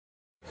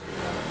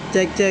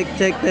Cek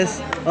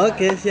tes.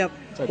 Oke, siap.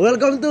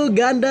 Welcome to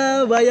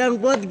Ganda Bayang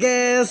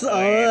Podcast.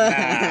 Oke.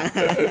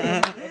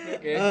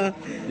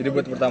 Jadi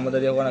buat pertama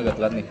tadi aku kan agak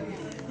telat nih.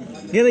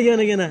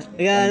 Gimana?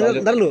 Ya,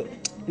 ntar lu.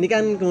 Ini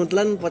kan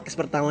kebetulan podcast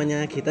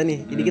pertamanya kita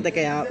nih. Jadi kita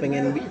kayak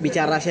pengen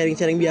bicara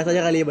sharing-sharing biasa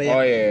aja kali ya, Bay.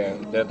 Oh iya,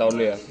 dari tahun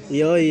dulu ya.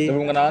 Yoi.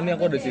 Sebelum kenalan nih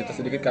aku ada cerita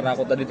sedikit karena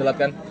aku tadi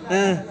telat kan.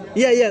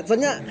 Iya.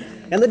 Soalnya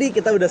kan tadi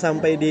kita udah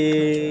sampai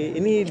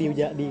di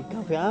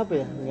kafe apa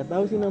ya? Enggak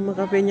tahu sih nama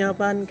kafenya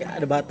apaan.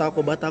 Kayak ada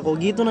batako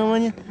gitu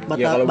namanya.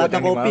 Kalau buat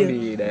yang di Malang Kopi.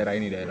 di daerah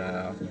ini,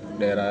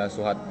 daerah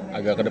Suhat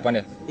agak ke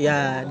depan ya.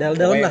 Ya,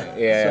 dalam lah.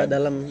 Iya.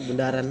 Dalam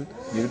bundaran.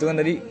 Jadi itu kan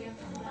tadi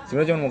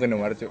sebenarnya cuma mau ke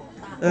Indomaret, Cuk.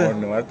 Mau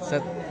Indomaret set.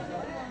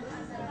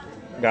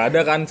 Gak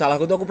ada kan,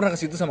 salahku tuh aku pernah ke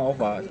situ sama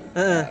Ova.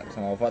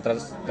 Sama Ova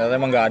ternyata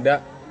emang gak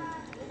ada.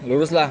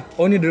 Lurus lah.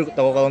 Oh ini dari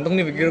toko kelontong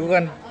nih pikirku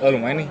kan. Oh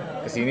lumayan nih,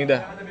 kesini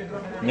dah.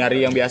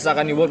 Nyari yang biasa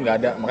kan Ibu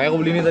gak ada. Makanya aku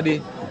beli ini tadi.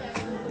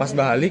 Pas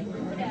balik,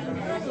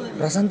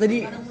 perasaan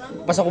tadi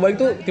pas aku balik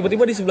tuh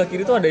tiba-tiba di sebelah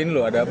kiri tuh ada ini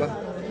loh, ada apa?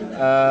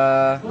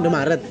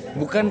 Indomaret.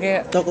 Bukan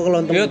kayak Toko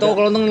kelontong. Iya, toko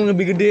kelontong yang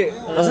lebih gede.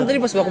 Perasaan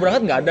tadi pas aku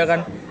berangkat gak ada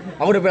kan.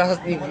 Aku udah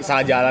berasa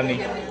salah jalan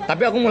nih.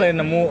 Tapi aku mulai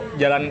nemu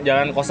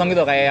jalan kosong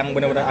gitu kayak yang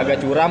benar-benar agak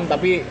curam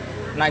tapi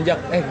nanjak.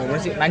 Gimana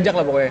sih? Nanjak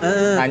lah pokoknya.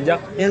 Nanjak.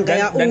 Yang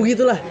kayak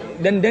gitu lah.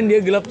 Dan dia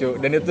gelap, cuy.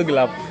 Dan itu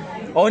gelap.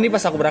 Oh, ini pas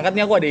aku berangkat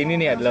nih aku ada ini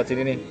nih, ada lewat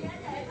sini nih.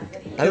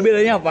 Tapi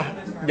bedanya apa?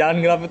 Jalan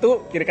gelap itu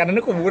kiri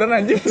kanannya kuburan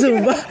anjing.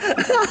 Sumpah.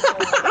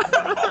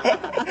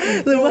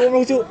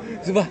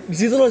 Sumpah. Di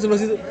situ loh, sebelah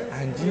situ.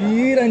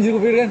 Anjir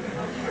kupikir kan.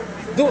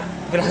 Tuh,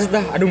 berasa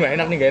dah. Aduh, enggak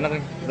enak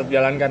nih. Tetap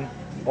jalan kan.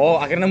 Oh,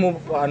 akhirnya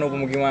nemu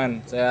pemukiman.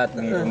 Sehat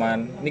nih,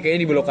 teman. Ini kayaknya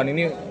di belokan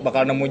ini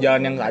bakal nemu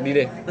jalan yang tadi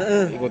deh.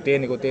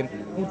 Ikutin.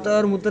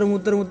 Muter.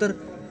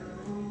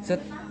 Set.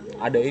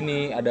 Ada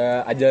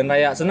jalan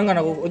raya. Seneng kan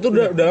aku. Itu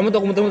udah lama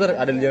tuh aku muter-muter.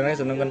 Ada jalan raya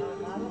seneng kan.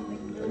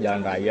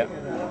 Jalan raya.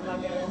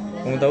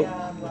 Kamu tahu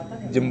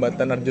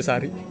Jembatan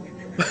Arjosari?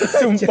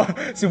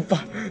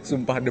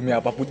 Sumpah demi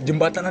apapun.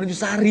 Jembatan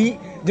Arjosari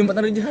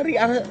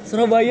arah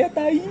Surabaya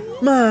tai.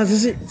 Masa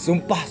sih?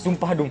 Sumpah.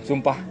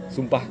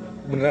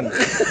 Beneran.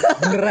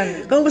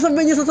 Kamu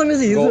sampai nyesel sampai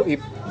sih? Goib,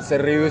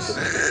 serius.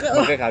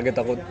 Makanya kaget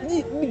aku.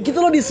 Gitu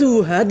loh di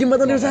Suhat,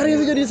 Jembatan Arjosari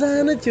itu jadi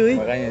sana, cuy.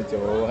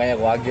 Makanya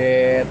aku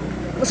kaget.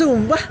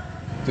 Sumpah?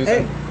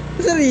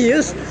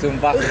 Serius?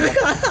 Sumpah.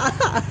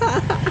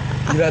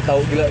 Gila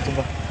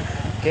sumpah.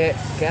 Kayak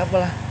apa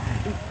lah?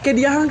 Kayak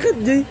diangkat,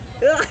 cuy.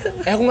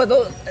 Aku nggak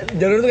tahu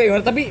jalur itu kayak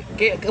gimana, tapi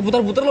kayak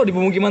keputar-putar loh di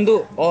pemukiman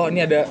tuh. Oh,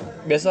 ini ada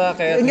biasa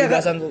kayak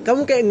tulisan tuh.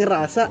 Kamu kayak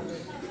ngerasa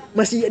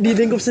masih di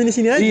lingkup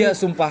sini-sini aja. Iya,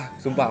 sumpah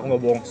aku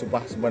nggak bohong,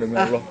 sumpah demi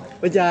Allah.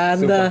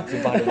 Bercanda.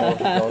 Sumpah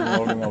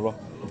demi Allah.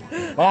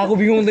 Aku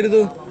bingung tadi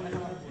tuh.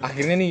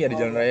 Akhirnya nih ada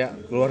jalan raya,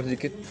 keluar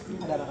dikit.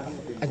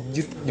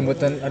 Anjir,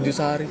 Jembatan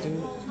Arjosari tuh.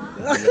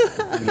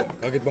 Gila,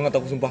 kaget banget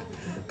aku sumpah.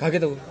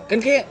 Kaget aku.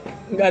 Kan kayak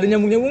enggak ada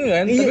nyambung-nyambungnya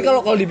kan. Iya. Tapi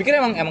kalau dipikir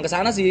emang ke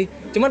sana sih.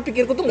 Cuman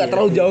pikirku tuh enggak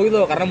terlalu jauh gitu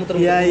loh karena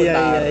muter-muter. Iya.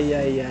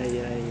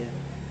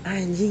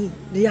 Anjing,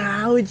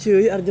 jauh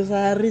cuy,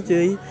 Arjosari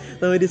cuy.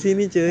 Sampai di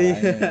sini cuy.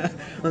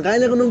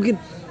 Makanya aku nungguin.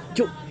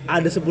 Cuk,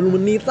 ada 10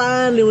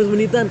 menitan, 15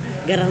 menitan.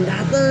 Garang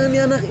datang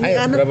nih anak.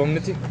 Berapa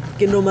menit sih?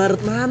 Ke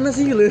Indomaret mana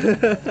sih lu?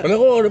 Padahal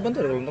aku depan tuh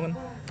ada kelontongan.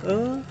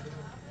 Oh.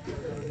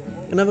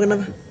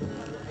 Kenapa?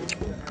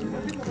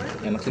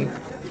 Enak sih.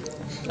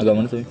 Agak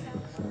manis sih.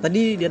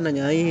 Tadi dia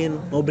nanyain,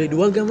 mau beli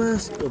 2 gak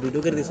mas? Mau beli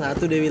 2 ganti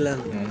 1 dia bilang.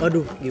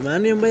 Waduh,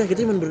 gimana ya mbak?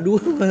 Kita cuma berdua.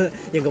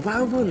 Ya gak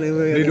apa-apa.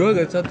 Beli 2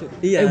 ganti 1?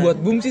 Iya.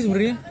 Buat Bum sih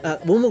sebenarnya.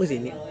 Bum mau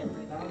kesini?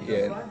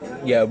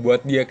 Ya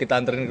buat dia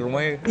kita anterin ke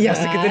rumahnya. Iya.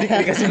 Pasti kita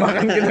dikasih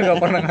makan, kita gak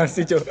pernah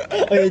ngasih coba.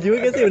 Oh iya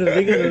juga sih, bener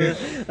juga.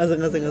 Ngasih.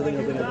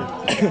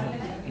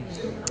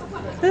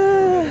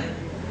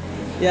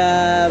 Ya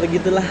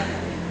begitulah.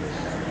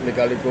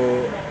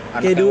 Kali-kaliku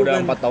anaknya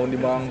udah 4 tahun di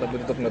Malang tapi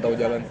tetap nggak tahu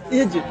jalan.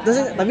 Iya,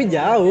 tapi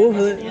jauh.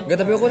 Enggak,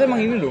 tapi aku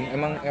emang ini dong,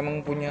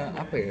 emang punya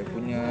apa ya?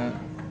 Punya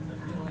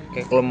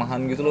kayak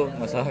kelemahan gitu loh,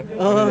 masalah di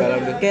jalan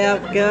tuh.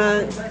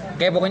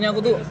 Kayak pokoknya aku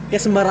tuh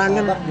kayak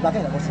sembarangan. Dipakai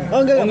enggak bosnya? Oh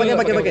enggak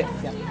pakai.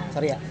 Ya,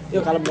 sorry ya.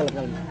 Yuk kalem.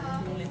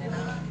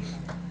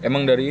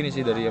 Emang dari ini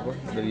sih, dari apa?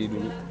 Dari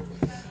dulu.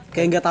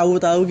 Kayak enggak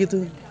tahu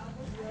gitu.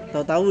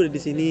 Tahu-tahu udah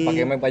di sini.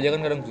 Pakai map aja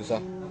kan kadang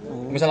susah.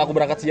 Misal aku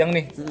berangkat siang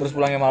nih, terus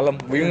pulangnya malam,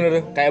 bingung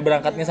deh. Kayak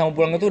berangkatnya sama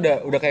pulangnya tuh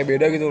udah kayak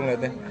beda gitu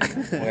ngeliatnya.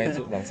 Makanya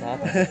itu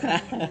bangsat.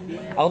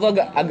 Aku tuh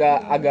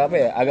agak apa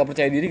ya? Agak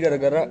percaya diri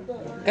gara-gara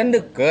kan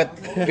deket.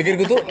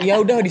 Pikirku tuh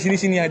ya udah di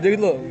sini aja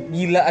gitu loh.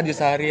 Gila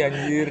Arjosari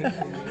anjir.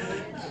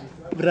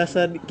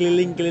 Berasa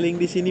keliling-keliling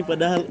di sini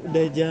padahal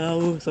udah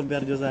jauh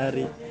sampai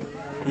Arjosari.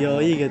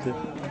 Yoi gitu.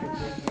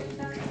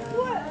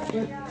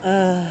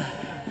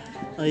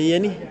 Oh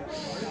iya nih.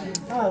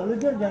 Lu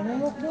jangan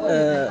ngomong dong.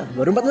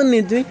 Baru 4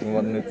 menit cuy. 4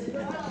 menit.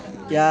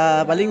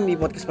 Ya paling di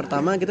podcast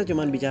pertama kita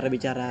cuma bicara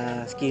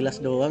sekilas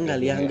doang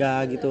kali ya,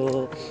 enggak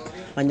gitu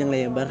panjang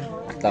lebar.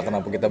 Entah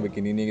kenapa kita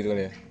bikin ini gitu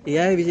kali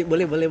ya. Iya,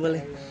 boleh.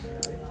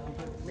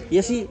 Iya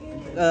sih,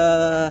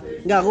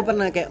 enggak, aku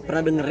pernah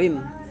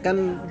dengerin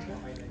kan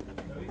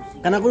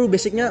karena aku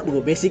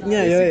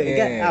basicnya yo,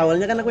 kan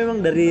awalnya kan aku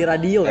memang dari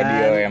radio kan.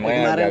 Ya,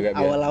 Kemarin agak-agak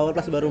awal-awal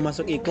pas baru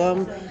masuk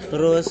ikom,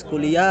 terus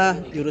kuliah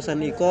jurusan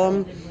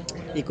ikom,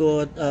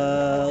 ikut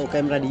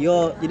UKM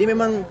radio. Jadi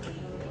memang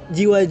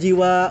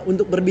jiwa-jiwa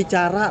untuk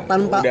berbicara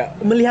tanpa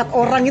melihat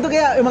orang itu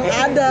kayak emang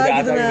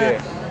ada gitu nah.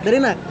 Dari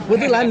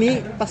kebetulan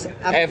nih pas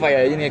Pak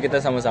ya ini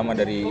kita sama-sama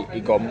dari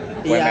ikom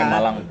UMM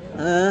Malang.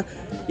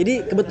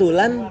 Jadi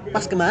kebetulan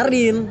pas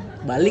kemarin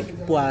balik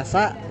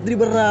puasa di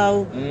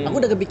Berau, aku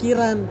udah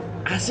kepikiran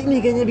asik nih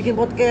kayaknya bikin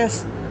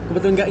podcast.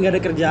 Kebetulan nggak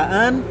ada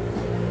kerjaan,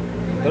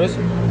 terus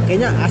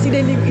kayaknya asik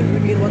deh nih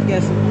bikin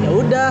podcast. Ya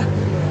udah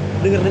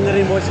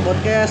dengerin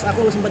podcast.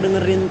 Aku sempat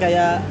dengerin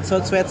kayak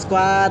Sweat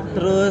Squad,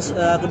 terus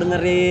aku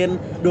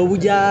dengerin Dua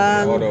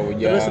Bujang.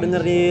 Terus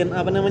dengerin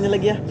apa namanya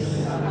lagi ya,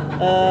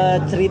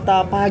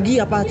 cerita pagi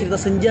apa cerita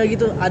senja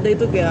gitu, ada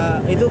itu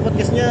kayak itu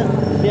podcastnya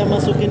dia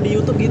masukin di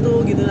YouTube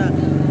gitu nah.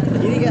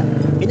 Jadi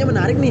kayaknya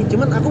menarik nih,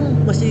 cuman aku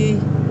masih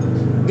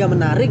gak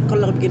menarik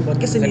kalau bikin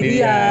podcast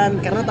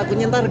sendirian. Karena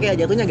takutnya ntar kayak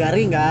jatuhnya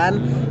garing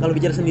kan. Kalau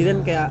bicara sendirian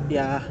kayak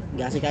ya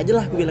gak asik aja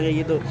lah, aku bilang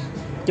kayak gitu.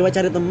 Coba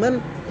cari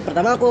teman.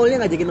 Pertama aku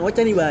awalnya ngajakin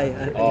Ocha nih, Bay.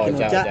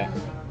 Ocha.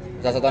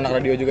 Salah satu anak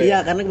radio juga ya? Iya,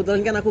 karena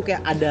kebetulan kan aku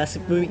kayak ada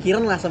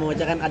pemikiran lah sama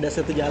Ocha, kan ada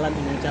satu jalan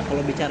sama Ocha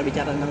kalau bicara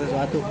tentang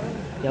sesuatu.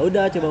 Ya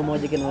udah coba mau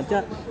ajakin Ocha,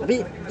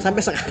 tapi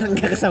sampai sekarang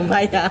gak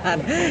kesampaian.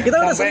 Kita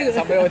udah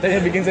sampai Ochanya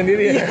bikin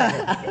sendiri ya.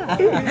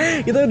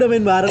 Kita udah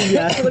main bareng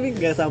biasa tapi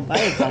gak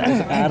sampai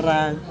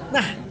sekarang.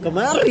 Nah,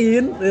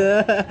 kemarin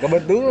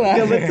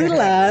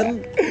kebetulan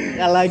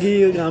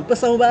lagi ngampes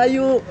sama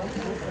Bayu.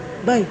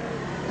 Bay,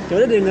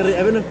 coba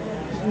dengerin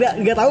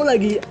nggak tahu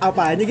lagi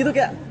apanya gitu,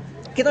 kayak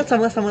kita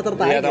sama-sama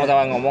tertarik. Iya,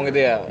 sama-sama ngomong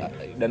gitu ya.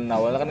 Dan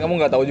awalnya kan kamu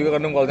nggak tahu juga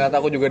kan kalau ternyata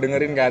aku juga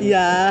dengerin kan.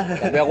 Iya.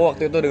 Tapi aku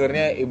waktu itu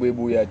dengernya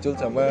Ibu-Ibu Yacul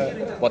sama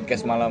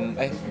podcast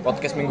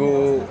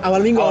minggu awal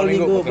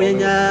minggu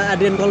punyanya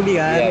Adrian Colby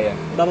kan. Iya.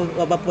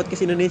 Bapak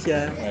podcast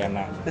Indonesia.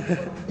 Enak.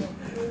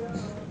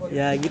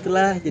 Ya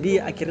gitulah.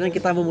 Jadi akhirnya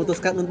kita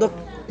memutuskan untuk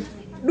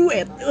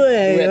duet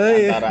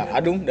antara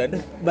Adung dan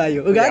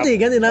Bayu. Ganti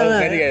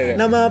nama. Ganti.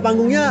 Nama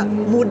panggungnya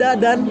Muda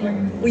dan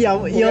Uya.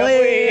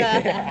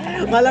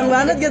 Malang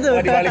banget gitu.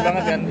 Dibalik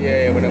banget kan.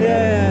 Iya benar.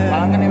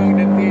 Malang kan emang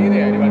identik gitu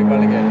ya,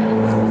 dibalik-balik ya.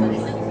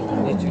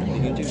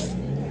 Dingin cuy.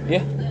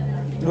 Iya.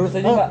 Lurus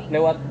aja Pak,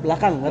 lewat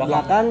belakang,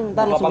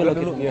 entar langsung belok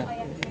dulu. Iya.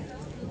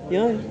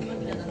 Yo.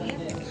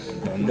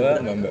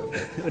 Enggak.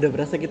 Udah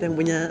berasa kita yang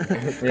punya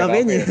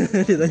kafenya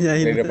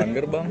ditanyain. Dari depan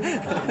gerbang.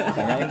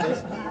 Tanyain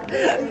terus.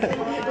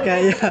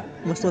 Kayak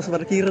mas-mas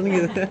parkiran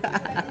gitu.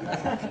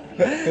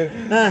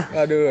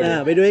 Aduh.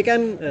 Nah, by the way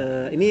kan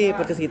ini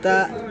podcast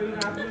kita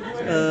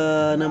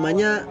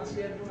namanya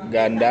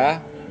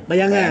Ganda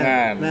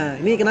Bayangan. Nah,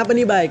 ini kenapa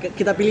nih, Bay?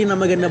 Kita pilih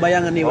nama Ganda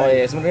Bayangan nih, Bay. Oh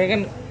iya, sebenarnya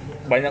kan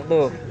banyak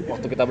tuh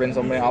waktu kita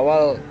brainstorming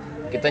awal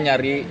kita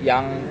nyari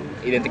yang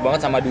identik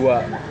banget sama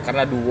dua,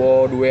 karena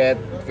duet,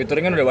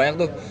 featuring kan udah banyak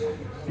tuh.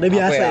 Udah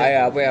biasa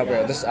apa ya.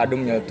 Terus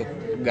Adum nyetuk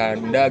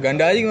ganda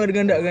aja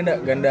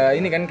ganda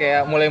ini kan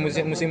kayak mulai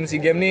musim si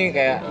game nih,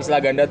 kayak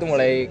istilah ganda tuh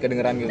mulai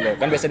kedengeran gitu loh.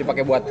 Kan biasa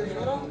dipakai buat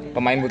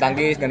pemain bulu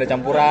tangkis, ganda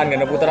campuran,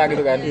 ganda putra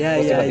gitu kan.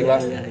 Terus tiba-tiba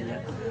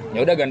ya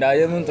udah ganda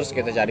aja tuh, terus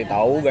kita cari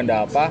tahu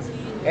ganda apa.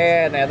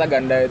 Ternyata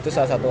ganda itu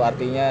salah satu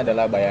artinya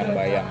adalah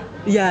bayang-bayang.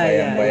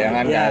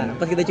 Bayang-bayangan kan.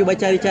 Pas kita coba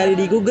cari-cari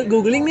di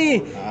googling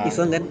nih,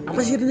 iseng kan, apa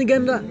sih artinya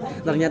ganda?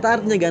 Ternyata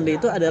artinya ganda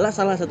itu adalah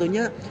salah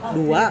satunya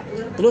dua,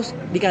 terus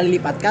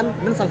dikali lipatkan,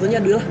 dan salah satunya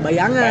adalah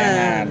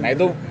bayangan. Nah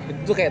itu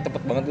kayak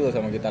tepat banget tuh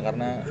sama kita,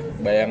 karena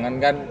bayangan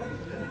kan,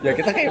 ya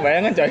kita kayak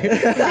bayangan coy.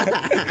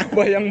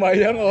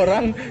 Bayang-bayang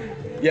orang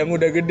yang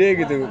udah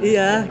gede gitu.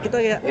 Iya,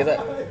 kita ya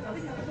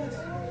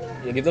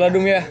gitulah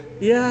Dum ya.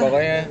 Iya.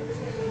 Pokoknya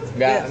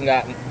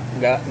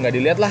nggak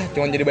dilihat lah,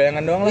 cuma jadi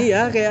bayangan doang lah.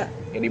 Iya, kayak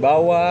di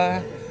bawah.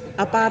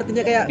 Apa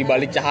artinya kayak di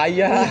balik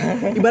cahaya.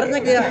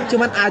 Ibaratnya kayak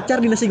cuman acar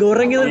di nasi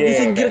goreng gitu,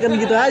 disingkirkan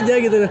gitu aja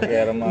gitu.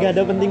 Nggak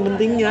ada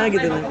penting-pentingnya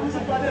gitu.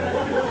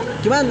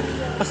 Cuman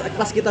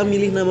pas kita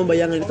milih nama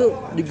bayangan itu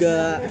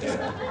juga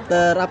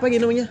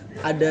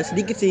ada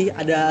sedikit sih,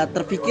 ada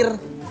terpikir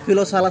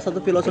salah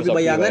satu filosofi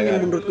bayangan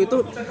yang menurutku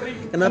itu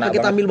kenapa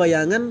kita ambil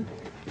bayangan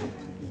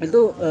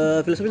itu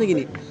filosofinya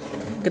gini.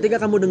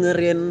 Ketika kamu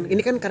dengerin, ini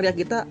kan karya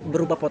kita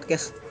berupa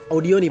podcast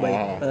audio nih, Bay.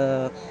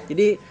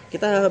 Jadi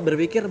kita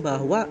berpikir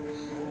bahwa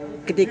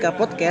ketika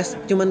podcast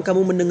cuman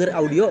kamu mendengar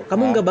audio,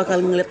 kamu nggak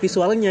bakal ngeliat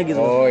visualnya gitu.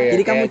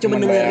 Jadi kamu cuma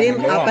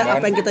dengerin apa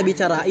yang kita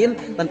bicarain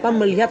tanpa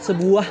melihat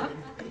sebuah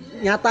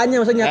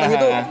nyatanya. Maksudnya nyatanya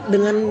itu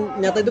dengan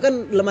nyata itu kan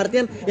dalam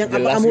artian yang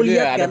jelas apa kamu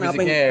lihat kan,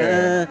 apa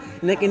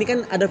yang ini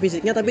kan ada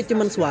fisiknya tapi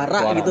cuman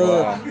suara gitu.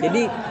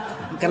 Jadi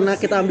karena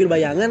kita ambil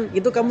bayangan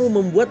itu, kamu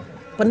membuat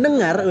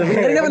pendengar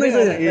ini apa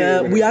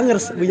namanya?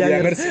 Buyangers.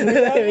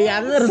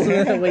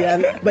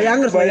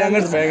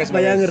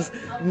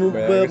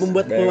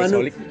 Membuat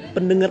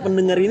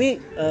pendengar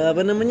ini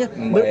apa namanya?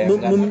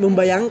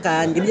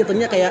 Membayangkan. Jadi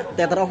jatuhnya kayak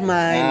theater of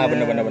mind.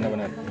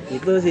 Benar.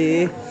 Itu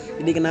sih.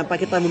 Jadi kenapa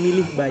kita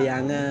memilih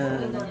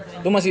bayangan?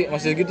 Itu masih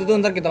gitu tuh,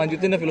 ntar kita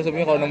lanjutin deh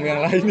filosofinya kalau nemu yang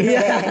lain.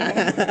 Iya.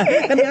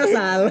 Kan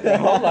ngasal.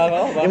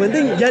 Apa. Yang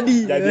penting jadi.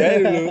 Jadi aja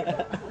dulu.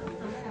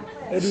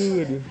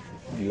 Aduh.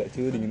 Gila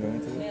cuy, dingin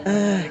banget cuy.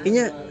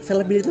 Kayaknya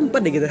salah pilih tempat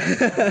deh kita.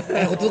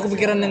 Aku tuh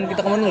kepikiran yang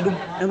kita kemana loh, Dum?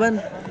 Apaan?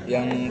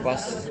 Yang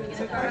pas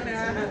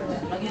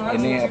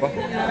ini apa?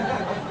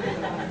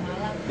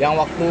 Yang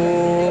waktu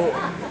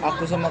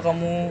aku sama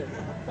kamu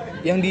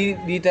yang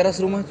di teras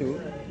rumah cuy.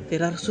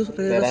 Teras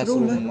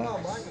rumah.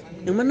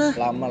 Yang mana?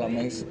 Lama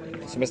yang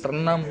semester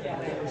 6.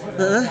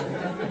 Heeh.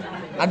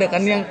 Ada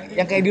kan yang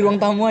kayak di ruang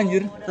tamu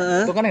anjir.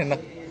 Itu kan enak.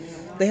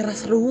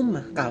 Teras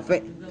rumah,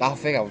 kafe.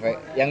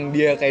 Yang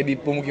dia kayak di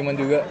pemukiman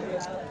juga.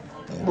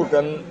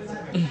 Bukan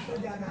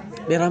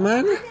daerah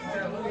mana?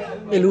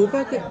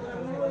 Lupa kayak.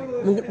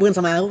 Mungkin bukan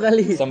sama aku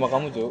kali. Sama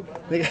kamu, Cuk.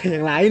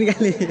 Yang lain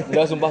kali.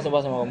 Enggak, sumpah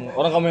sama kamu.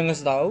 Orang kamu yang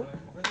ngasih tahu.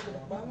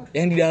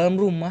 Yang di dalam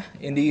rumah,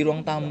 yang di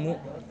ruang tamu.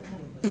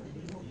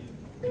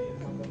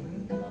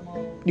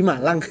 Di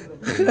Malang.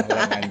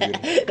 Anjir.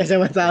 Ya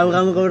siapa tahu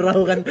kamu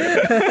tahu kan.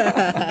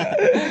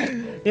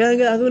 Ya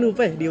enggak, aku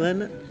lupa ya di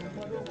mana.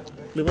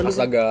 Lupa.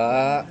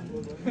 Astaga.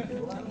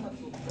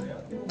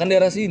 Kan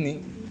daerah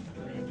sini.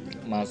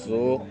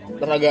 Masuk,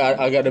 terus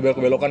agak ada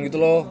belok-belokan gitu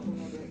loh.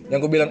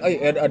 Yang aku bilang,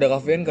 ada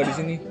kafein di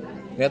sini."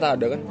 Ternyata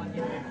ada kan.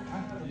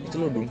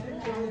 Itu loh, Dung.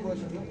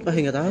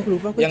 Enggak tahu, aku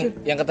lupa aku.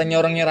 Yang katanya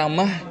orangnya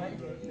ramah,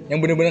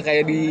 yang bener-bener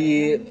kayak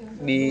di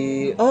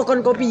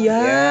Konkopia.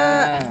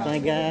 Ya.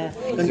 Astaga.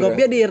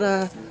 Konkopia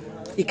daerah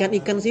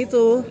ikan-ikan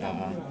situ.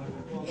 Nah.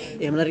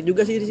 Ya menarik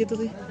juga sih di situ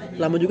sih.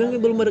 Lama juga nih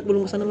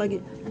belum kesana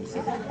lagi.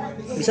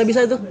 Bisa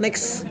itu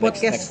next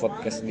podcast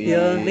di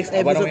next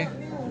apa episode namanya?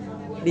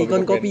 Di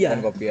Konkopia.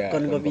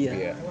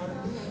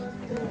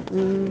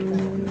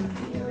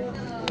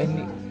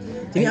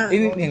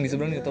 Ini yang di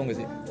sebelahnya tau gak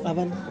sih?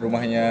 Apaan?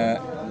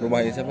 Rumahnya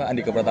siapa?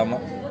 Andika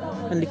Pratama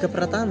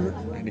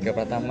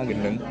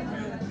gendeng.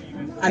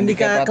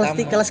 Andika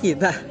kelas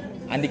kita.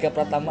 Andika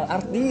Pratama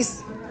artis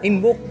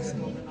inbox.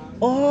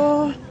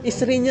 Oh,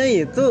 istrinya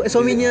itu,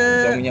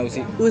 suaminya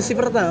Usi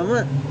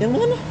pertama. Yang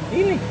mana?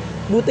 Ini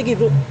butik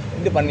itu.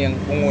 Depan yang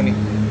ungu nih.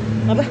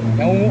 Apa?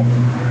 Yang ungu.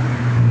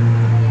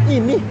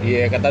 Ini?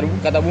 Iya,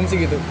 kata Bum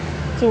sih gitu.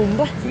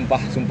 Sumpah.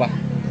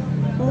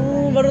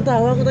 Oh, baru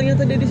tahu aku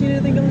ternyata dia di sini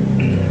tinggal.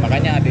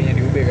 Makanya adanya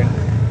di UB kan.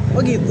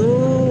 Oh gitu.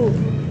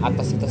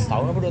 Atas kita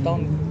setahun apa 2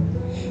 tahun?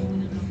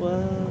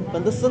 Wah,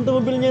 pantesan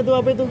tuh mobilnya itu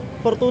apa itu?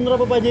 Fortuner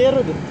apa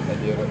Pajero tuh?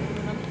 Pajero.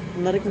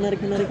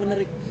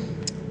 Menarik.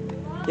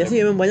 Ya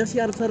sih emang banyak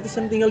sih artis-artis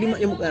yang tinggal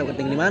bukan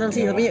tinggal di Malang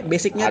sih, tapi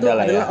basicnya tuh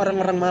adalah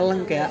orang-orang Malang,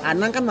 kayak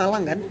Anang kan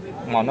Malang kan?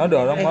 Mana ada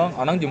orang Malang,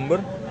 Anang Jember.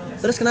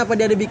 Terus kenapa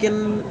dia ada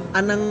bikin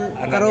Anang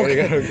karaoke?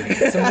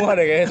 Semua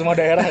ada kayaknya, semua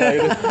daerah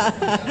kayak gitu.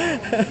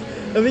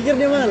 Pikir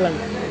dia Malang.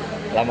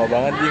 Lama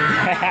banget Jing.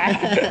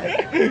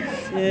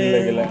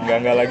 Gila.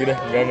 Enggak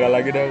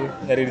lagi dah aku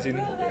nyari di sini.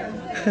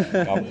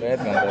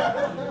 Kampret.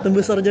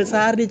 Tembus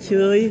Arjosari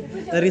cuy,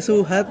 dari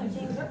Suhat.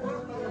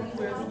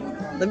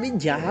 Tapi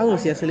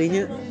jauh sih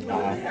aslinya.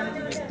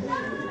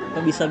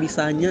 Kok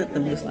bisa-bisanya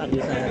tembus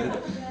Arjosari.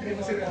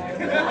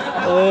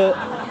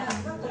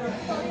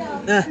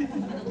 Nah,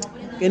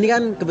 ini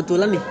kan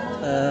kebetulan nih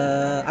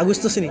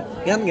Agustus ini,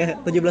 kan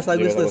nggak 17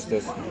 Agustus.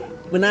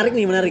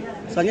 Menarik.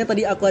 Soalnya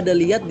tadi aku ada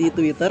lihat di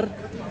Twitter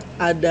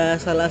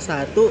ada salah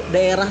satu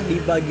daerah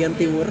di bagian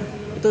timur,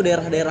 itu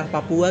daerah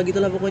Papua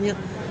gitu lah pokoknya.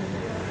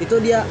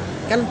 Itu dia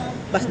kan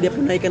pas dia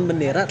menaikkan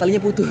bendera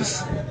talinya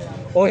putus.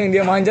 Oh, yang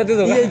dia manjat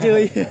itu kan? Iya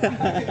cuy.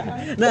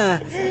 Nah,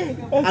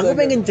 aku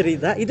pengen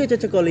cerita itu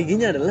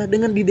cocokologinya adalah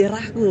dengan di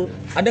daerahku.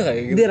 Ada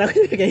kayak gitu? Daerahku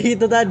kayak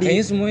gitu tadi.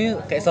 Kayaknya semuanya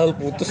kayak selalu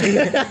putus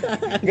gitu.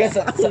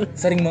 Gak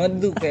sering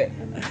banget tuh kayak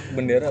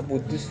bendera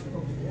putus.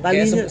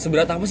 Talinya kayak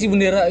seberat apa sih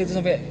bendera itu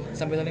sampai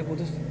talinya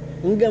putus?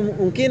 Enggak,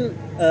 mungkin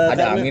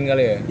ada angin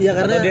kali ya? Iya,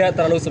 karena atau dia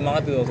terlalu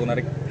semangat tuh waktu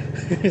narik.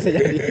 Bisa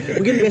jadi.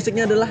 Mungkin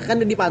basicnya adalah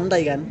kan di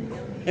pantai kan.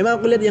 Emang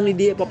aku lihat yang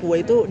di Papua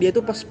itu dia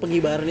tuh pas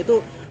pengibaran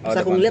itu pas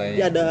aku ngeliat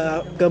dia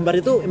ada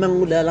gambar itu emang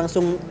udah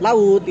langsung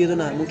laut gitu.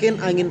 Nah mungkin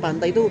angin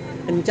pantai itu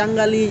kencang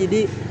kali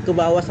jadi ke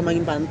bawah sama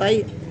angin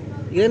pantai.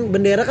 Kan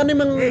bendera kan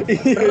emang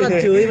berat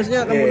cuy,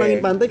 maksudnya kamu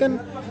angin pantai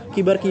kan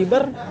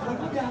kibar-kibar.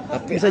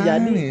 Tapi bisa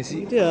jadi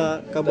sih. Itu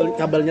ya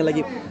kabelnya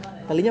lagi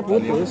talinya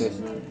putus.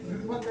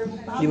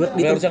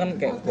 Harusnya kan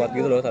kayak kuat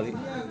gitu loh tali.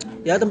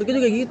 Ya tempatnya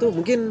juga gitu,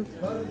 mungkin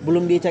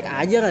belum dicek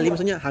aja kali,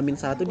 maksudnya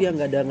H-1 dia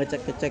nggak ada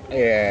ngecek.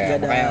 Iya,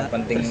 makanya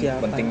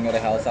penting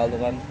rehearsal tuh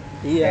kan.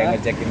 Iya. Kayak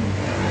ngecekin.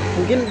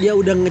 Mungkin dia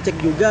udah ngecek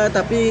juga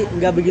tapi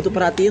nggak begitu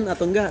perhatiin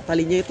atau enggak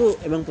talinya itu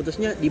emang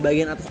putusnya di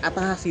bagian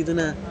atas gitu.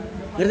 Nah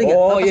ngerti nggak?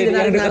 Oh iya,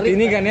 yang dekat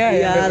ini kan ya,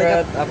 yang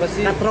dekat apa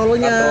sih?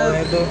 Katrolnya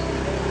itu.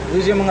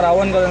 Terus dia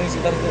mengerawan kalau yang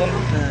sekitar itu kan.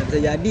 Nah bisa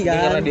jadi kan.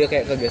 Ini karena dia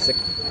kayak kegesek.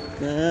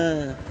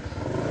 Nah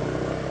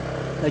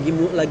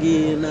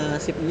lagi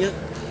nasibnya.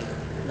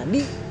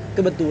 Tadi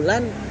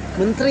kebetulan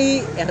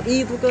Menteri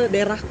RI itu ke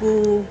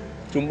daerahku.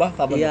 Sumpah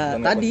kapan? Iya,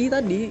 Tahun kapan?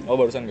 tadi. Oh,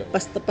 barusan enggak?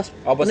 Pas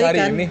Oh, pas hari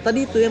pernikahan. ini? Tadi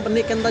itu yang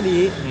pernikahan tadi.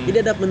 Jadi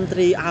ada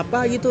menteri apa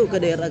gitu ke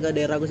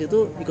daerahku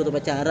situ ikut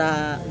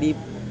upacara di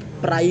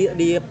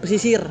di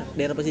pesisir,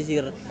 daerah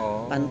pesisir.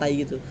 Oh.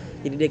 Pantai gitu.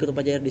 Jadi dia ikut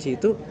upacara di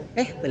situ,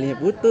 talinya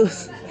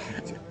putus.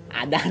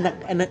 Ada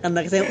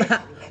anak SMA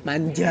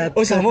manjat.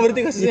 Oh, sama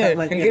berarti kasusnya.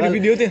 Yang kayak di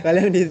video tuh ya? Kalau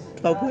yang di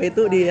Papua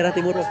itu di daerah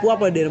timur Papua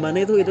apa dari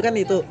mana itu kan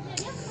itu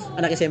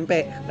anak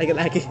SMP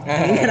laki-laki.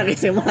 Ini anak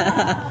SMA.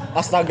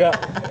 Astaga.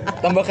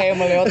 Tambah kayak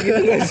melewat gitu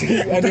gak sih?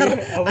 Ntar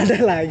ada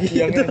lagi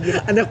yang itu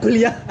anak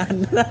kuliahan.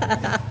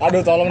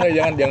 Aduh, tolong deh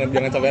jangan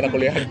sampai anak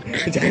kuliahan.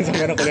 Jangan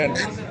sampai anak kuliahan.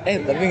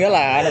 Tapi enggak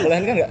lah, anak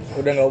kuliahan kan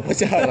udah enggak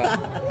upacara.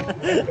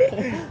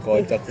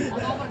 Kocak sih.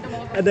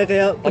 Ada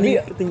kayak Tapi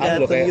tingkatan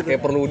loh, gitu.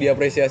 kayak perlu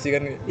diapresiasi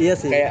kan. Iya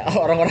sih. Kayak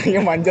orang-orang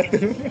yang manjat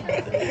tuh.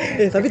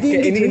 Tapi tinggi.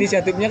 Kayak ini cuy.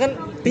 inisiatifnya kan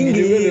tinggi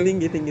juga tuh.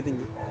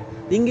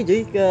 Tinggi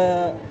cuy ke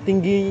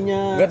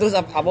tingginya. Enggak, terus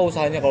apa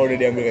usahanya kalau udah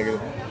diambil kayak gitu?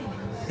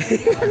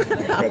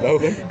 Enggak tahu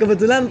kan.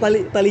 Kebetulan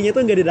talinya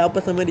tuh nggak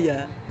didapat sama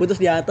dia, putus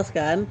di atas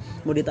kan,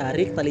 mau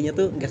ditarik talinya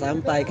tuh nggak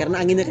sampai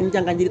karena anginnya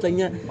kencang kan, jadi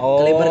talinya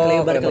kelebar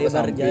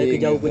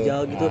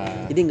jauh gitu.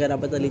 Jadi nggak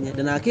dapat talinya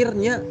dan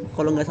akhirnya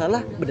kalau nggak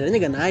salah benernya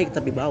nggak naik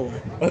tapi bawah.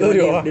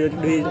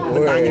 Di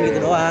bentangin gitu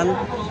doang.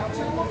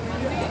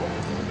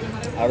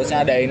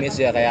 Harusnya ada ini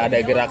sih ya, kayak ada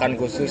gerakan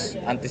khusus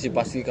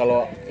antisipasi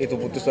kalau itu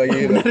putus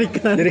lagi gitu.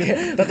 Jadi kayak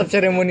tetap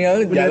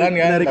seremonial jalan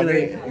kan,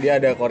 tapi dia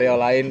ada koreo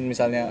lain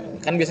misalnya.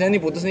 Kan biasanya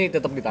nih putus nih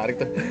tetap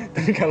ditarik tuh.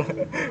 Tapi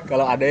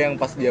kalau ada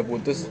yang pas dia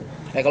putus,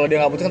 kalau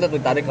dia nggak putus kan tetap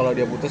ditarik, kalau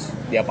dia putus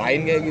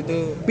diapain kayak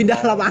gitu. Pindah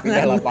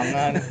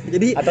lapangan.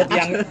 Jadi atau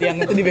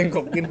tiang itu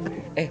dibengkokin.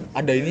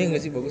 Ada ini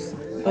nggak sih bagus?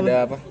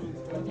 Ada apa?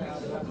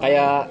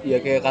 Kayak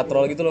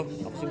katrol gitu loh.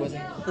 Apa sih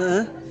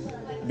bahasanya?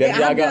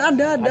 Biar dia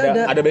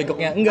ada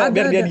bengkoknya.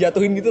 Biar dia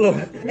dijatuhin gitu loh.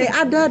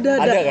 Ada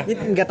kah?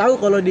 Nggak tahu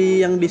kalau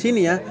yang di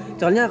sini ya.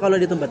 Soalnya kalau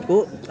di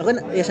tempatku, aku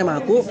kan ya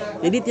sama aku,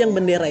 jadi tiang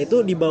bendera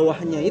itu di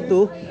bawahnya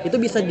itu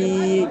bisa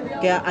di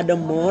kayak ada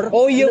mor.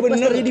 Oh iya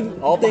benar.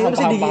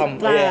 Paham.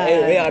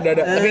 Iya ada.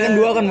 Tapi kan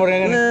dua kan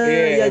mornya kan.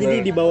 Iya,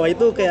 jadi di bawah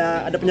itu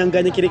kayak ada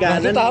penyangganya kiri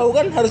kanan. Aku tahu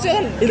kan harusnya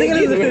kan itu kan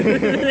gitu.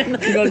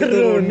 Tinggal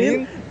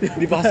diturunin,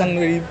 dipasang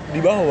di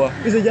bawah.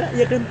 Bisa aja,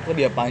 ya kan. Kok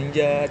dia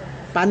panjat.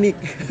 Panik.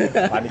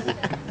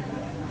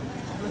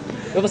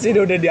 Lo pasti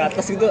udah di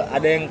atas gitu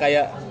ada yang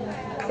kayak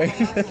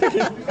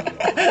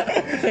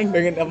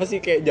pengen apa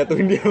sih, kayak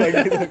jatuhin dia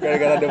lagi gitu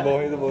gara-gara ada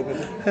bawah itu.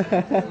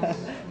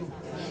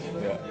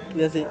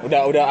 Ya sih.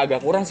 Udah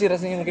agak kurang sih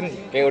rasanya, mungkin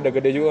kayak udah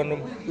gede juga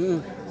kan.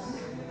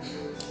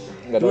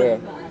 Nggak tahu ya.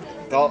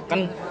 Kalau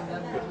kan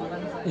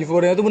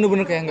euforia itu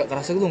bener-bener kayak nggak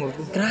kerasa gitu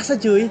menurutku. Kerasa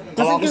cuy.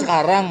 Kalau aku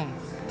sekarang,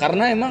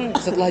 karena emang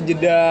setelah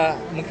jeda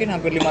mungkin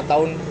hampir 5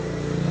 tahun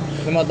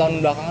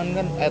belakangan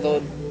kan,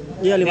 atau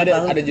iya 5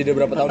 tahun. Ada jeda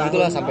berapa tahun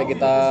itulah sampai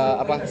kita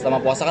selama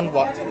puasa kan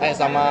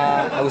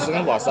sama Agustus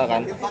kan puasa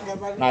kan.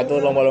 Nah itu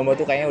lomba-lomba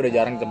tuh kayaknya udah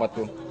jarang di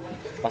tempatku.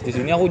 Pas di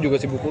sini aku juga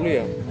sibuk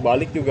kuliah,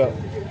 balik juga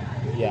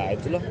ya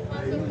itulah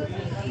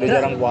udah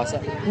jarang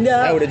puasa.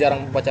 Udah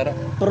jarang upacara.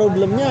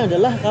 Problemnya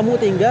adalah kamu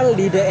tinggal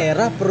di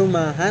daerah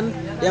perumahan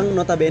yang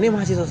notabene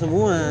mahasiswa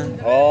semua.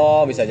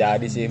 Oh bisa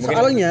jadi sih. Mungkin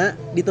soalnya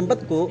di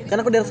tempatku,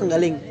 karena aku daerah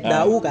Senggaling,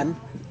 Dau kan,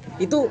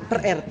 itu per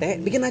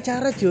RT bikin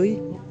acara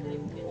cuy.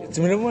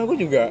 Sebenarnya aku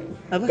juga.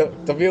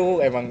 Tapi aku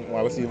emang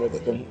males sih buat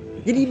itu.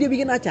 Jadi dia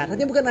bikin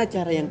acaranya bukan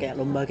acara yang kayak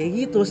lomba kayak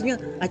gitu, maksudnya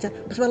acara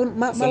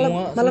pas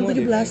malam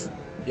 17.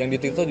 Yang di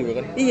TikTok juga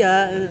kan? Iya,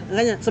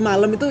 makanya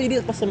semalam itu,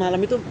 jadi pas semalam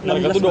itu 16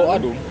 mereka tuh doa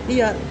dong.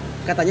 Iya,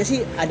 katanya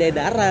sih ada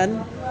edaran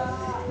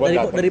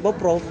dari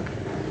Poprov.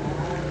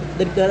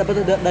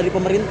 Dari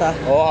pemerintah.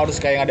 Oh, harus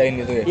kayak ngadain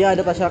gitu ya? Iya,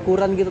 ada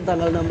tasyakuran gitu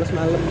tanggal 16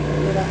 malam.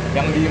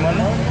 Yang di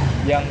mana?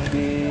 Yang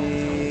di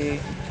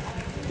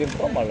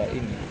Tirto malah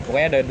ini.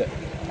 Pokoknya ada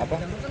apa?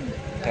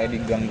 Kayak di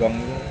gang-gang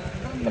gitu.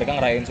 Mereka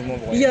ngerayain semua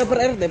pokoknya. Iya, per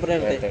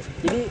RT.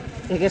 Jadi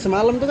kayak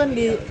semalam tuh kan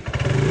di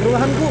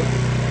ruanganku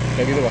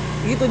kayak gitu, Pak.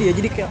 Gitu dia,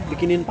 jadi kayak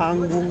bikinin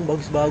panggung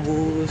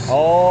bagus-bagus.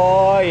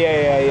 Oh,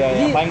 iya.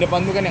 Jadi, yang paling depan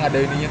tuh kan yang ada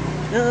ininya.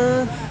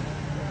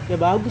 Ya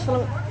bagus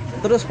lah.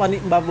 Terus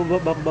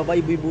bapak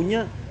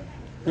ibu-ibunya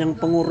yang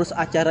pengurus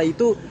acara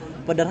itu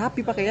pada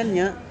rapi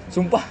pakaiannya.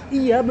 Sumpah.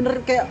 Iya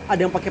bener, kayak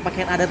ada yang pakai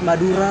pakaian adat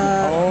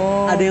Madura,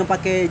 ada yang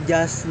pakai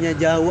jasnya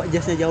Jawa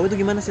itu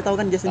gimana sih, tahu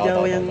kan jasnya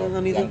Jawa yang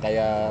itu? Yang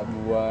kayak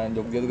buan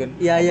Jogja tuh kan?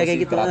 Iya kayak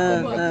gitu,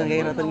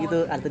 kayak keraton gitu.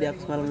 Ada di aku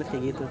semalam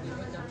kayak gitu.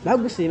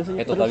 Bagus sih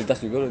maksudnya. Totalitas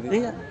juga loh.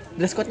 Iya,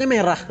 dress code-nya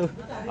merah.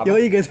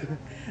 Yoi gitu.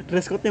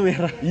 Dress code-nya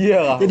merah. Iya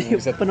lah. Jadi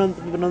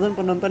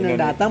penonton yang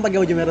datang pakai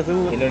baju merah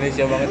semua.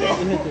 Indonesia banget ya.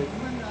 Ini tuh.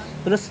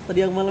 Terus tadi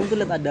yang malam tuh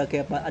lihat ada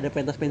kayak ada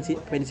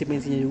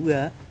pensi-pensinya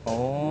juga.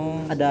 Oh.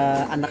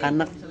 Ada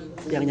anak-anak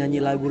yang nyanyi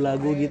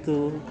lagu-lagu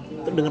gitu,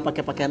 dengan pakai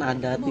pakaian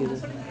adat gitu.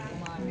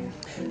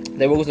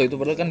 Tapi bagus loh itu,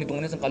 padahal kan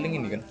hitungannya Sengkaling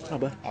ini kan.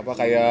 Apa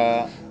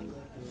kayak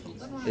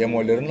ya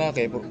modern lah,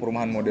 kayak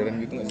perumahan modern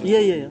gitu nggak sih?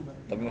 Iya.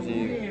 Tapi masih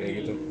kayak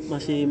gitu.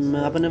 Masih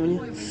apa namanya?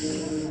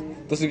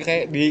 Terus juga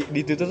kayak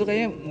di Twitter tuh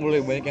kayaknya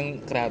mulai banyak yang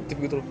kreatif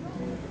gitu loh.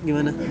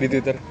 Gimana? Di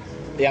Twitter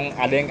yang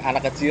ada yang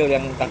anak kecil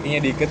yang kakinya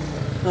diikat,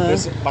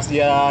 terus pas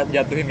dia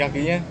jatuhin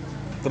kakinya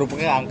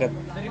kerupuknya angkat.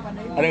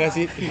 Ada nggak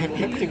sih?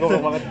 Sih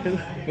goblok banget.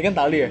 Ini kan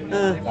tali ya,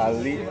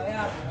 tali.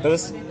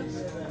 Terus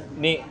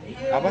nih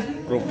apa?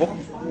 Kerupuk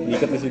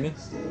diikat di sini.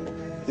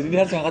 Jadi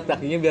dia harus ngangkat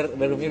kakinya biar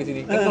kerupuknya di sini.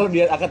 Kan kalau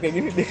dia angkat kayak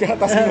gini dia ke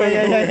atas semua.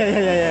 Iya.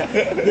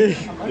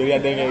 Jadi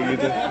ada yang kayak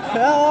gitu.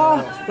 Oh,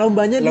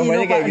 lombanya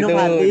Kayak gitu.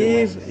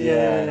 inovatif.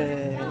 Iya.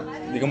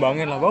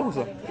 Dikembangin lah,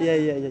 bagus lah.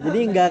 Iya. Jadi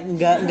enggak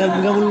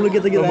melulu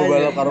gitu Lomba aja.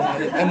 balap karung.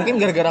 Mungkin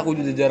gara-gara aku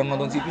juga jarang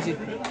nonton TV sih.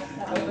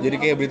 Jadi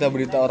kayak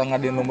berita-berita orang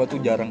ngadain lomba tuh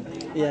jarang.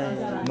 Iya.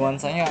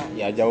 Nuansanya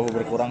ya jauh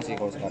berkurang sih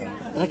kalau sekarang.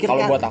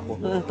 Kalau buat aku.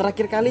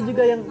 Terakhir kali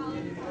juga yang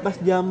pas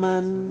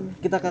zaman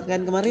kita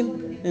KKN kemarin,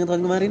 yang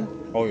tahun kemarin.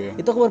 Oh iya.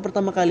 Itu aku baru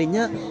pertama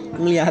kalinya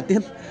ngeliatin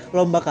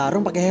lomba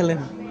karung pakai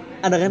helm.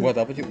 Ada kan? Buat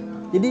apa, Cu?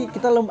 Jadi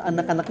kita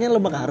anak-anaknya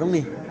lomba karung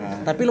nih.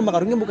 Tapi lomba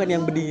karungnya bukan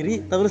yang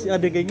berdiri, terus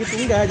ada kayak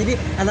gitu enggak. Jadi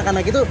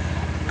anak-anak itu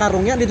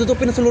karungnya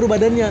ditutupin seluruh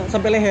badannya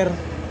sampai leher.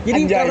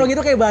 Jadi Anjay. karung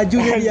itu kayak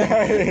bajunya dia.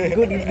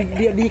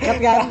 Dia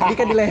diikat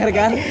di leher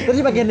kan. Terus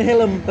dia pakai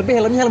helm, tapi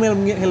helmnya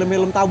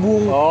helm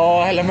tabung. Oh,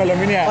 helm-helm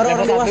ini ya. Orang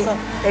level dewasa.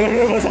 1. Helm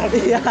level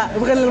 1. Iya,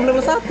 bukan helm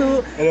level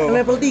 1.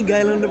 Level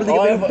 3, helm level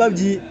 3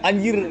 PUBG.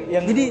 Anjir,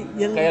 yang Jadi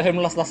yang kayak helm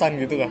las-lasan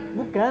gitu kah?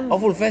 bukan.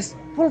 Oh, full face.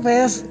 Full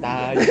face.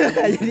 Tai.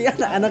 Jadi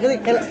anak-anak ini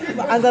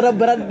antara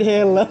berat di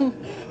helm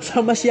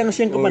sama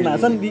siang-siang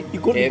kepanasan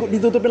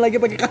ditutupin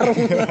lagi pakai karung.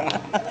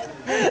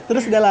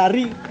 Terus udah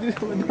lari di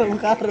dalam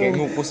karung. Kayak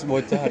ngukus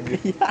bocah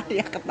gitu.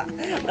 Iya,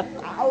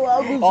 ketawa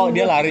aku. Oh,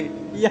 dia lari.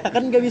 Iya,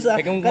 kan enggak bisa.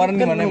 Kayak kemarin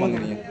di mana emang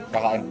ininya?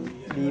 KKN.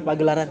 Di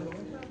Pagelaran,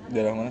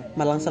 Daerah mana?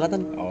 Malang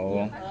Selatan.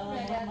 Oh.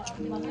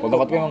 Kalau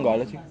tempatku emang enggak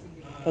ada sih.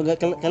 Oh, enggak,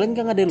 kalian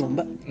kan ngadain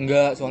lomba?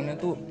 Enggak, soalnya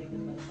tuh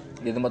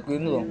di tempatku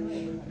ini loh.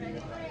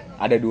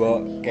 Ada dua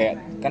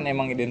kayak kan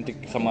emang identik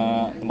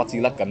sama tempat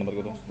silat kan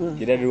tempatku tuh.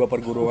 Jadi ada dua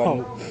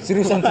perguruan.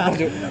 Seriusan sumpah,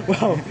 Cuk.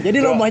 Wow. Jadi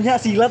lombanya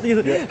silat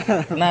gitu.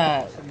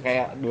 Nah,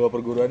 kayak dua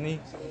perguruan nih.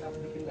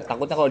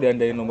 Takutnya kalau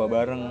diadain lomba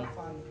bareng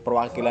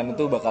perwakilan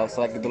itu bakal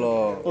selek gitu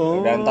loh.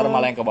 Dan ntar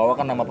malah yang ke bawah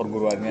kan nama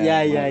perguruannya.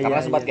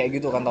 Karena sempat kayak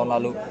gitu kan tahun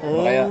lalu.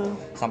 Makanya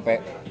sampai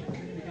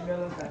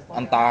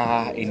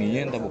entah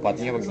ininya entah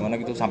bupatinya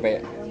bagaimana gitu sampai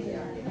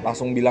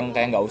langsung bilang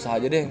kayak nggak usah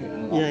aja deh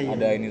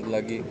ada ini tuh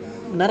lagi.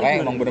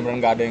 Kayak emang bener-bener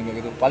nggak ada yang kayak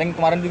gitu. Paling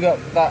kemarin juga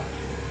kita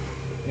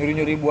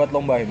nyuri-nyuri buat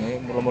lomba ini,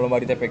 lomba-lomba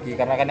di TPK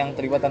karena kan yang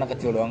terlibat anak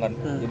kecil doang kan.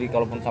 Jadi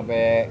kalaupun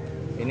sampai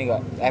ini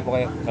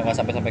pokoknya nggak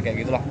sampai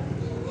kayak gitulah.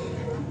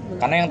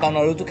 Karena yang tahun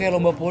lalu tuh kayak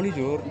lomba poli,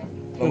 Jur.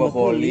 Lomba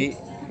poli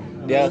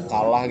dia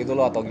kalah gitu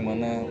loh atau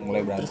gimana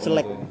mulai berantem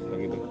terselek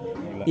gitu.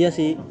 Gila. Iya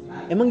sih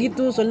emang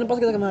gitu, soalnya pas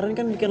kita kemarin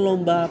kan bikin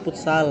lomba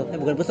futsal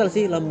bukan futsal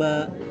sih,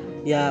 lomba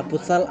ya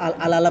futsal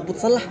ala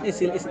futsal lah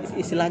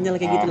istilahnya lah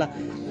kayak gitulah.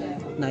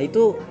 Nah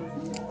itu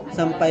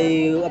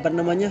sampai apa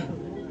namanya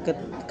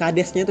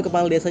kadesnya itu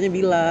kepala desanya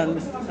bilang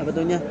apa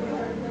tuhnya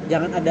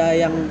jangan ada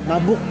yang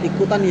mabuk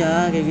ikutan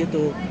ya kayak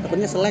gitu,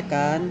 takutnya selek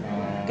kan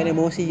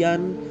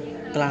emosian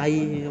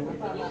kelahi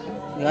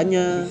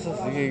makanya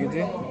kayak gitu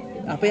ya.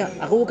 Apa ya,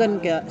 aku bukan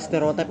kayak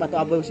stereotip atau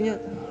apa maksudnya,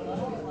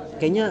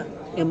 kayaknya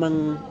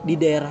emang di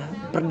daerah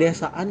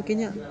perdesaan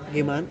kayaknya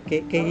gimana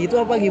kayak gitu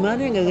apa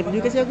gimana ya, nggak ngerti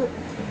juga sih aku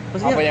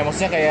maksudnya. Apa ya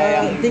maksudnya kayak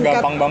yang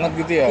gampang banget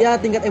gitu ya? Ya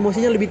tingkat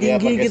emosinya lebih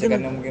tinggi ya, gitu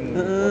mungkin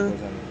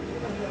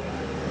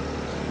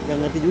nggak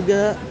ngerti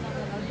juga.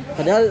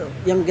 Padahal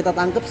yang kita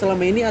tangkap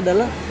selama ini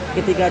adalah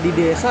ketika di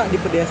desa, di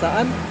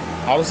pedesaan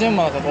harusnya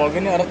malah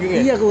keluarganya erat gitu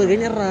ya? Iya,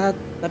 keluarganya erat,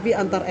 tapi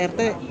antar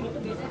RT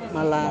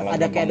malah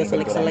ada kayak ada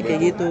selek-selek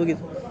kayak gitu.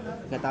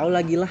 Nggak tahu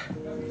lagi lah.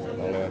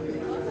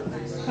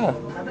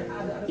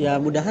 Ya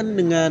mudahan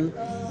dengan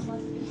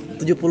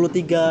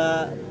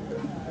 73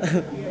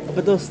 apa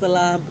tuh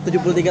setelah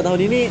 73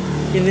 tahun ini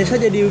Indonesia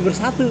jadi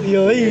bersatu.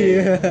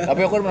 Yoi. Tapi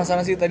aku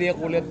penasaran sih, tadi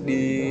aku lihat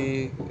di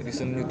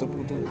recent YouTube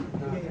tuh.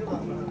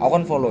 Aku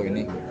kan follow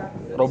ini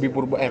Robi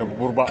Purba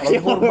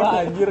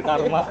anjir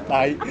karma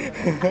tai.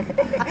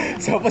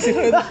 Siapa sih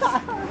itu?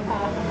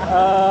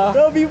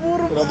 Robi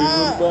Purba.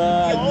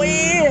 Oh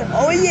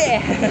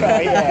yeah.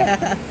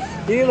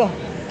 Ini loh.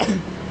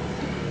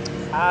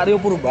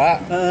 Rio Purba.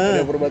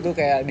 Rio Purba tuh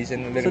kayak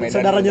desainer dari Medan.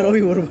 Saudaranya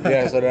Robi Purba.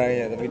 Iya,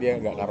 saudaranya, tapi dia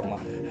enggak karma.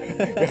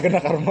 Dia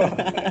kena karma.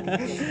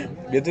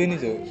 Dia tuh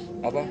ini tuh,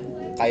 apa?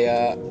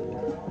 Kayak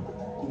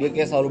dia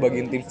kayak selalu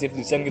bagiin tips-tips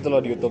desain gitu loh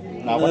di YouTube.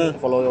 Nah, aku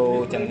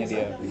follow channelnya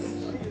dia.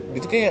 Dia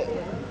tuh kayak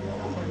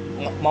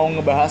mau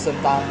ngebahas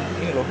tentang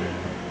ini loh.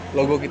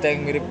 Logo kita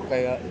yang mirip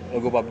kayak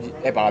logo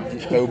PUBG, apa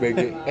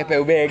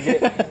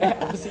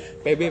sih?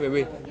 PB.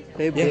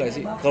 Iya nggak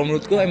sih? Kalau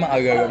menurutku emang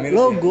agak-agak mirip.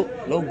 Logo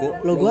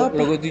apa?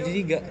 Logo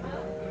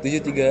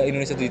 73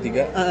 Indonesia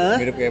 73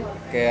 mirip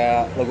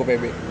kayak logo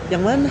PB.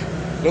 Yang mana?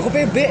 Logo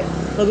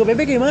PB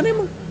kayak mana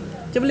emang?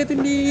 Coba liatin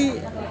di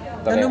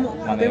mana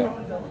ya?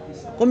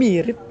 Kok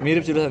mirip?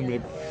 Mirip sudah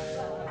mirip.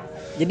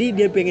 Jadi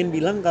dia pengen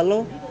bilang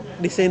kalau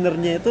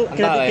desainernya itu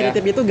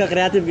kreatifnya itu nggak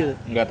kreatif gitu.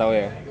 Nggak tahu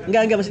ya.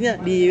 Nggak maksudnya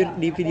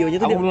di videonya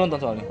tuh aku belum nonton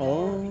soalnya.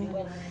 Oh.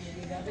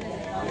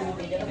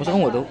 Masa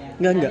kamu nggak tahu?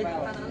 Enggak.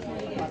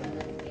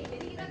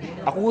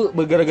 Aku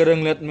gara-gara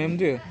ngeliat meme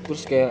tuh ya,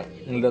 terus kayak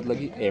ngeliat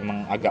lagi,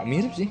 emang agak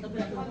mirip sih.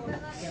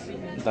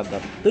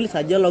 Ntar. Tulis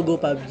aja logo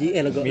PUBG,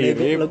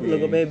 Mirip,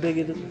 logo PB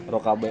gitu.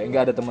 Rokabe,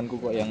 enggak ada temanku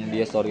kok yang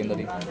dia storyin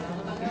tadi.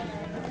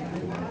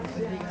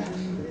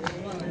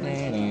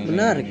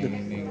 Menarik tuh.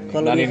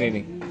 Kalau Nah, dia-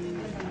 ini.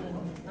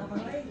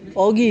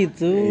 Oh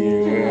gitu.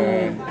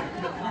 Iya.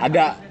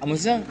 Ada,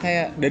 maksudnya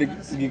kayak dari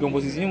segi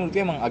komposisinya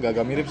menurutku emang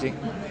agak-agak mirip sih.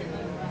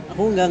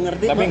 Aku nggak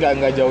ngerti. Tapi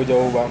nggak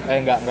jauh-jauh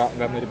banget.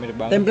 Nggak mirip-mirip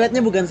banget.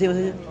 Template-nya bukan sih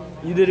maksudnya.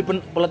 Ya dari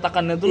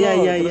peletakannya tuh Iya,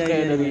 loh, iya, terus iya,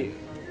 kayak iya. dari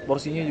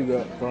porsinya juga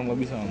kurang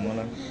lebih sama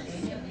lah.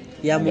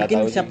 Ya Nggak mungkin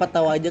tahu sih. siapa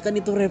tahu aja kan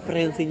itu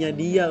referensinya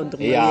dia untuk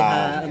Iya,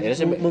 melihat,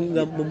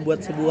 ya,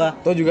 membuat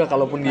sebuah Toh juga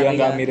kalaupun dia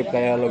nggak Karya. mirip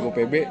kayak logo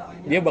PB,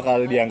 dia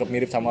bakal dianggap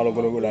mirip sama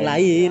logo-logo lain.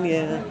 lain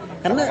ya.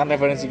 Karena Karena kan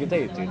referensi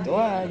kita itu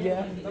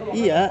aja.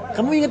 iya,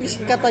 kamu ingat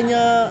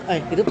katanya,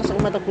 itu pas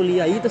aku mata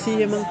kuliah itu sih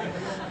emang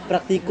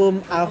praktikum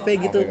AV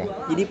gitu. AV kah?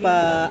 Jadi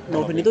Pak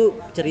Novin itu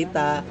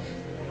cerita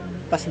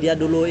pas dia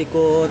dulu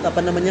ikut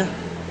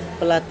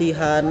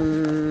pelatihan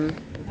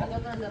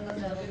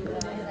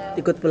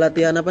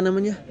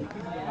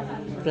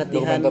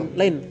pelatihan Dokumenter.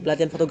 lain,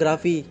 pelatihan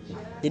fotografi.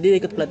 Jadi dia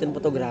ikut pelatihan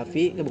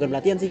fotografi, bukan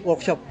pelatihan sih,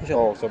 workshop.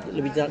 Workshop.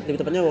 Lebih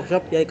tepatnya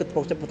workshop, dia ikut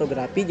workshop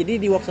fotografi. Jadi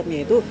di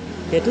workshopnya itu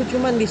dia tuh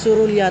cuman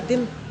disuruh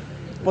liatin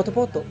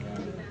foto-foto.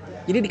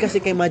 Jadi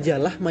dikasih kayak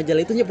majalah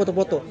itu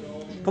foto-foto.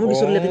 Kamu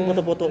disuruh liatin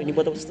foto-foto, ini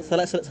foto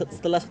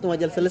setelah satu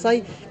majalah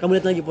selesai, kamu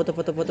lihat lagi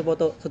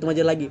foto-foto, satu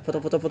majalah lagi, foto,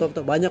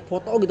 banyak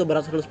foto gitu,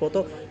 beratus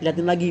foto,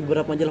 liatin lagi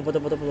beberapa majalah foto.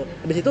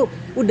 Habis itu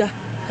udah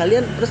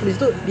kalian terus habis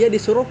itu dia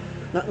disuruh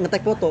nge-tag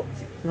foto,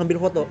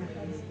 ngambil foto.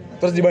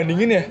 Terus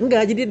dibandingin ya?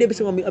 Enggak, jadi dia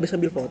habis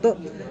ngambil foto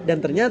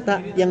dan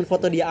ternyata yang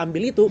foto dia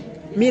ambil itu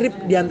mirip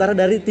diantara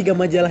dari 3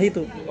 majalah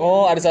itu.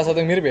 Oh, ada salah satu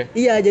yang mirip ya?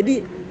 Iya,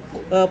 jadi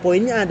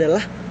poinnya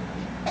adalah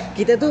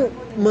kita tuh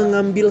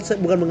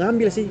bukan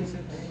mengambil sih.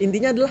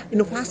 Intinya adalah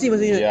inovasi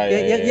maksudnya.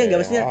 Iya,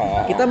 Enggak maksudnya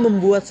kita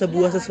membuat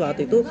sebuah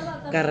sesuatu itu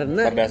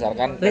karena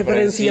Berdasarkan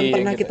referensi yang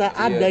pernah yang kita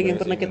ada, iya, yang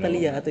pernah kita benar.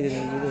 lihat gitu.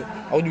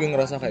 Aku juga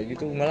ngerasa kayak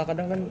gitu. Malah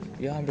kadang kan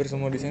ya hampir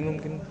semua desainer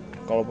mungkin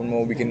kalaupun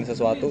mau bikin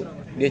sesuatu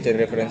dia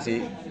cari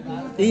referensi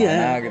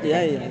mana gitu. Iya,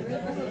 kan. iya.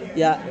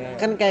 Ya,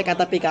 kan kayak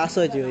kata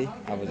Picasso, cuy.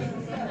 Apa tuh?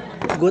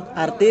 Good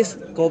artist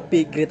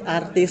copy, great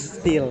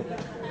artist steal.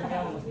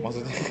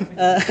 Maksudnya?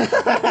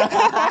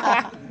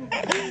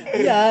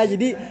 Iya,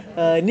 jadi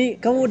ini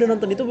kamu udah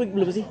nonton itu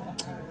belum sih?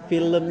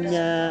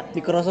 Filmnya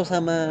Microsoft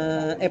sama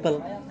Apple.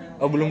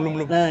 Oh, belum.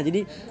 Nah,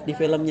 jadi di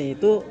filmnya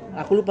itu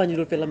aku lupa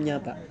judul filmnya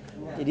apa.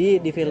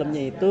 Jadi di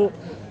filmnya itu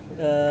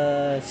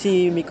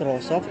si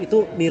Microsoft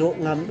itu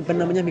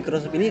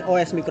Microsoft ini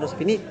OS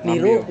Microsoft ini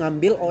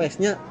ngambil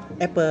OS-nya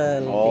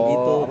Apple kayak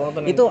gitu.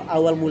 Itu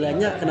awal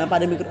mulanya kenapa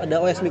ada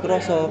OS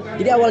Microsoft.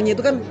 Jadi awalnya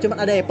itu kan cuma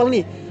ada Apple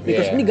nih.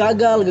 Microsoft ini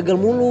gagal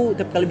mulu.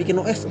 Tiap kali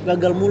bikin OS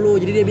gagal mulu.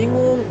 Jadi dia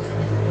bingung.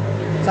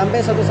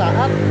 Sampai suatu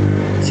saat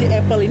si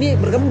Apple ini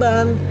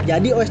berkembang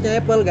jadi OS-nya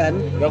Apple kan.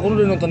 Ya, aku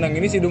udah nonton yang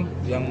ini sih, Dung,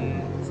 yang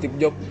Steve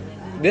Jobs.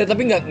 Dia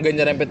tapi nggak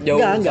nyerempet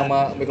jauh Nggak.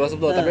 sama Microsoft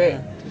tuh, tapi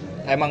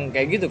emang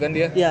kayak gitu kan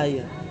dia.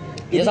 Iya.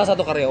 Dia salah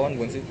satu karyawan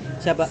bukan sih?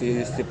 Siapa?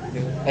 Si Steve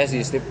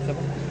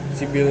siapa?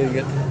 Si Bill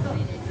Gates.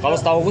 Kalau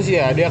setahu aku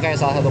sih ya dia kayak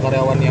salah satu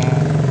karyawannya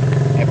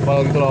Apple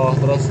gitu loh.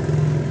 Terus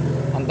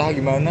entah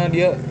gimana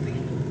dia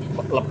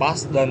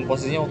lepas dan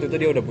posisinya waktu itu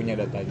dia udah punya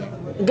datanya.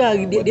 Enggak,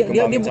 dia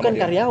dikembangin sama bukan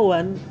dia.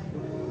 karyawan.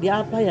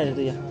 Dia apa ya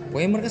itu ya?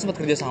 Pokoknya mereka sempat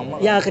kerja sama.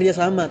 Ya kerja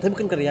sama, tapi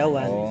bukan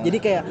karyawan. Oh. Jadi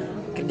kayak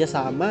kerja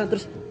sama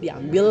terus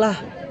diambil lah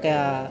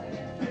kayak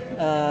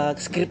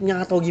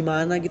skripnya atau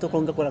gimana gitu,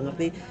 kalau nggak kurang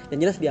ngerti. Yang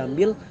jelas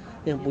diambil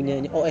yang punya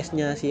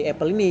OS-nya si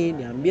Apple ini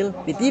diambil,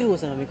 ditiru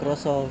sama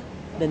Microsoft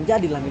dan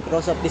jadilah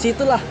Microsoft.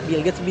 Disitulah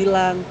Bill Gates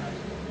bilang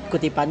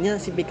kutipannya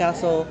si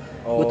Picasso,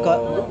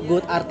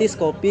 good artist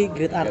copy,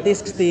 great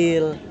artist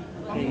steal,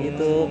 kayak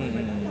gitu.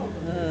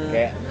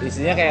 Kayak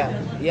isinya kayak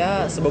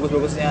ya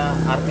sebagus-bagusnya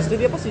artis tuh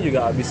dia pasti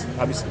juga habis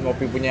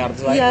ngopi punya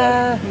artis lain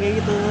kan. Iya, kayak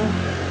gitu.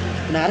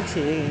 Menarik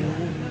sih.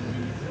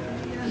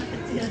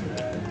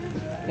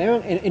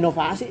 Memang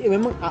inovasi,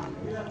 memang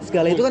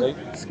segala itu kan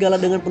segala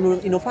dengan penuh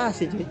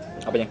inovasi, cuy.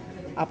 Apanya?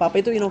 Apa-apa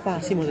itu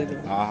inovasi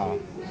maksudnya.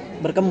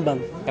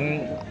 Berkembang.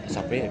 Kan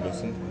siapa ya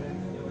dosen?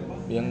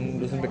 Yang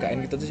dosen PKN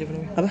kita tuh siapa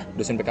namanya? Apa?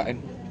 Dosen PKN.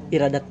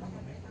 Iradat.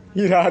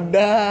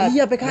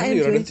 Iya PKN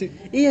cuy. Iradat sih.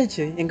 Iya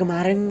cuy, yang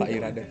kemarin Pak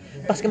Iradat.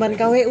 pas kemarin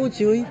KWU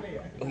cuy.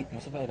 Oh,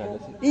 masa Pak Iradat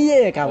sih? Iya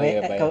ya Pak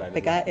Iradat.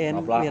 PKN.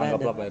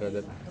 Anggaplah Pak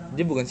Iradat.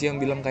 Dia bukan sih yang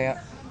bilang kayak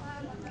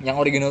yang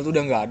original tuh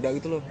udah nggak ada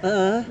gitu loh.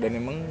 Dan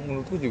emang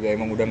menurutku juga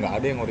emang udah nggak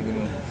ada yang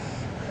original.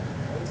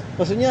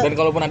 Maksudnya Dan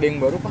kalaupun ada yang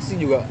baru pasti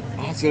juga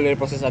hasil dari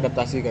proses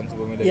adaptasi kan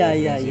sebelumnya dari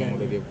referensi yang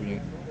udah dia punya.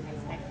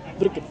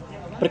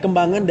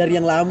 Perkembangan dari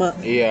yang lama.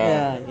 Iya.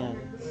 Ya.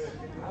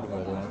 Aduh,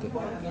 nggak tahu tuh.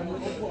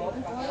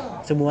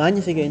 Semuanya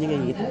sih kayaknya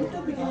kayak gitu.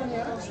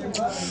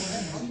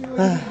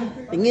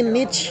 Ingin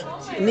niche.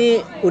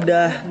 Ini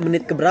udah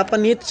menit keberapa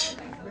niche?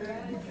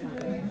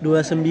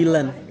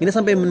 29. Ini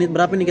sampai menit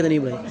berapa nih kita nih,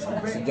 Bray?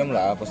 Sejam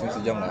lah, pasti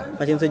sejam lah.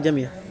 Pasien sejam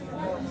ya.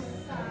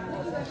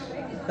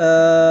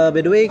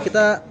 By the way,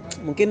 kita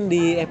mungkin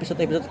di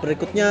episode-episode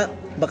berikutnya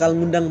bakal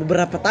ngundang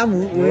beberapa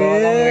tamu.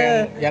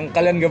 Yang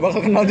kalian gak bakal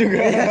kenal juga.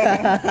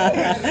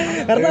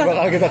 Karena Tapi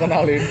bakal kita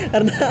kenalin.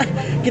 Karena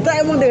kita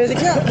emang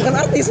basicnya bukan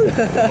artis.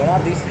 Bukan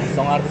artis,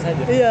 song artis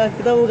aja. Iya,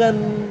 kita bukan.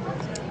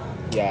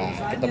 Ya,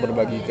 kita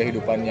berbagi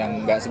kehidupan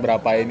yang nggak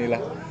seberapa inilah.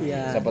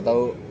 Iya. Siapa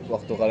tahu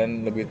waktu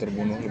kalian lebih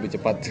terbunuh lebih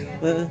cepat.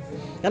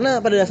 Karena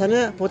pada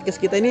dasarnya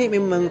podcast kita ini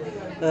memang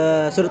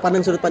sudut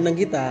pandang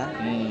kita.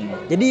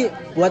 Jadi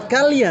buat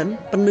kalian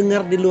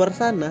pendengar di luar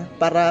sana,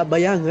 para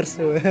bayangers,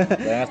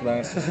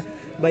 Banget.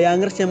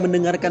 bayangers yang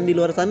mendengarkan di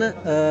luar sana,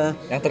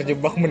 Yang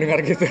terjebak mendengar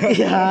gitu.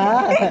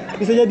 iya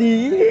bisa jadi.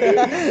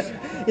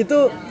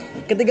 Itu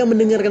ketika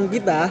mendengarkan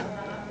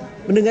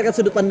mendengarkan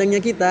sudut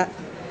pandangnya kita,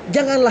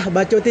 janganlah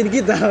bacotin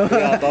kita.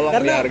 Ya, tolong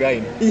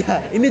dihargain.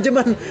 Iya, ini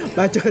cuman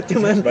bacot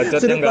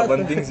Bacotnya nggak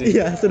penting sih.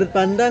 Iya, sudut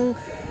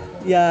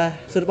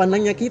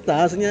pandangnya kita,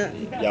 maksudnya.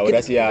 Ya udah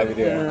siap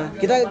gitu ya.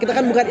 Kita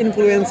kan bukan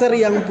influencer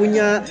yang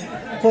punya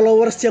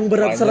followers yang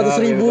berat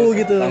 100.000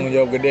 gitu. Tanggung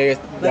jawab gede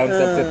dalam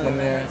setiap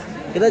statementnya.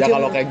 Kita Ya cuma-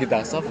 kalau kayak kita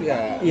soft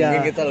ya, Iya.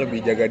 mungkin kita lebih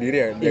jaga diri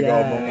ya, jaga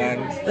Iya. omongan,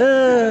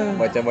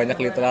 baca banyak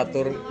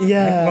literatur.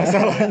 Iya.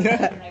 Masalahnya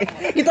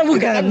Kita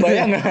bukan. Kita kan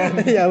bayangan.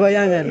 Iya,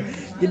 bayangan.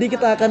 Jadi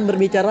kita akan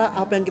berbicara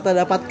apa yang kita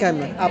dapatkan,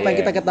 apa yang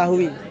Iya. kita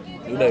ketahui.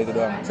 udah itu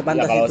doang.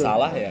 Sepantas Ya kalau itu.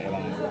 salah ya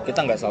emang kita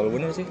nggak selalu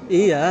benar sih.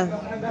 Iya.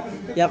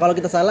 Ya kalau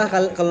kita salah,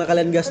 kalau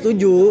kalian gak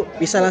setuju,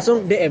 bisa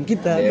langsung DM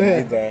kita.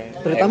 DM kita.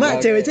 Terutama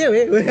Emang.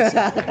 cewek-cewek.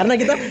 Karena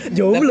kita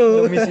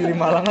jomblo. Domisili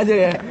Malang aja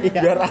ya,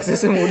 Iya. biar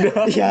aksesnya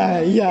mudah.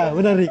 Iya,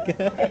 benar Rik.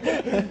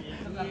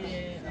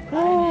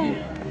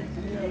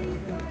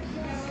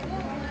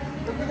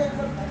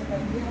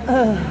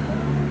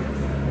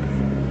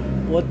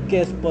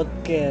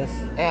 Podcast.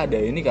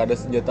 Ada ini ada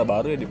senjata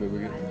baru ya di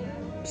PBG.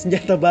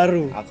 Senjata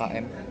baru.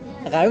 AKM.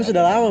 AKM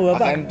sudah lama,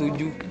 Bapak. AKM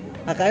 7.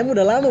 AKM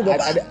udah lama,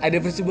 Bapak. Ada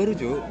versi baru,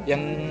 Cuk,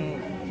 yang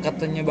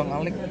katanya Bang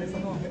Alek.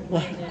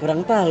 Wah,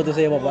 kurang tahu tuh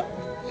saya, Bapak.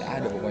 Ya,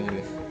 ada pokoknya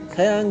deh.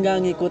 Saya nggak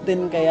ngikutin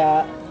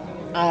kayak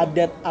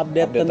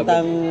update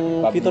tentang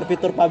PUBG.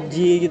 fitur-fitur PUBG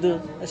gitu.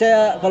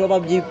 Saya kalau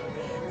PUBG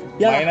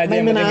ya Main aja,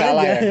 yang penting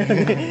kalah ya.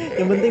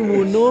 Yang penting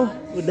bunuh,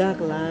 udah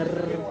kelar.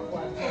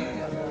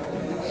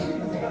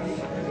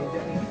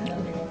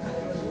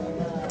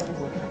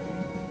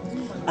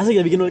 Asik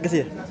ya bikin podcast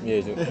ya? Iya,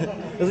 Cuk.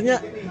 Maksudnya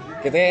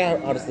Kita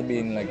harus lebih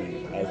ini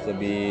lagi, harus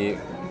lebih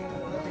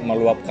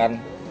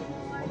meluapkan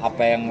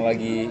apa yang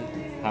lagi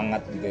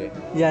hangat gitu ya.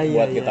 Iya,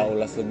 buat iya. kita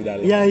ulas lebih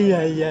dalam.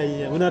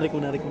 iya, menarik.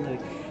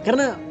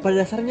 Karena pada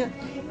dasarnya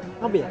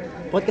apa ya?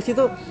 Podcast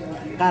itu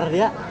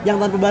karya yang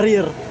tanpa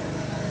barrier.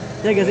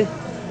 Ya gak sih?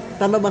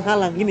 Tanpa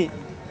penghalang. Gini,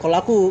 kalau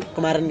aku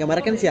kemarin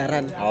kan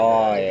siaran.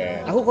 Oh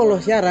iya. Aku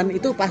kalau siaran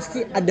itu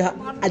pasti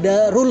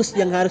ada rules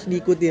yang harus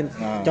diikutin.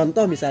 Nah.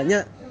 Contoh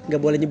misalnya nggak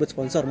boleh nyebut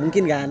sponsor,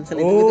 mungkin kan?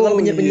 Selain itu kan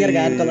penyiar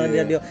iya, kan iya, kalau iya. di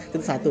radio. Itu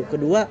satu.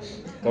 Kedua,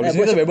 Kalau di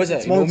sini tuh bebas ya.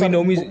 sponsor.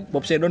 Indomie,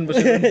 Bob Sedon.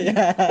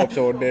 Iya. Bob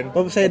Soden.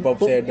 Bob Sed-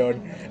 Bob Sedon.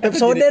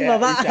 Pepsoden, Jadi kayak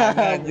Bapak. di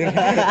sana, anjir.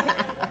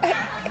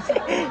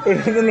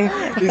 Udah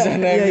di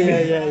sana gini.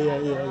 Iya.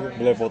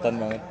 Belepotan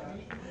banget.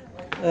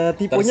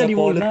 Tipenya di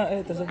mulut.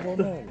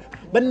 Tersepona.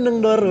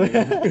 Beneng dor.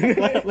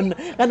 Bener.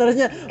 Kan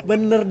harusnya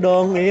bener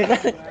dong, ya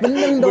kan?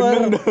 Beneng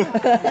dor.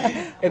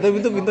 Tapi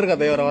itu pinter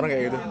katanya orang-orang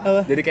kayak gitu.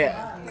 Apa? Jadi kayak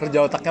kerja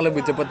otaknya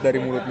lebih cepat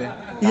dari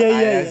mulutnya.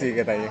 Iya. sih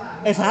katanya.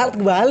 Saat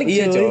kebalik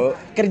Iya, cuy.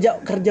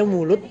 Cok. Kerja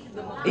mulut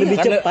Iya, lebih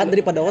kan, cepat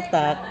daripada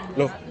otak.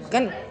 Loh,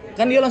 kan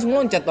dia langsung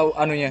loncat tahu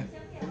anunya.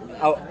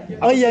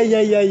 Oh iya.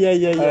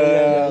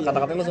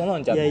 Kata-katanya langsung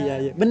loncat.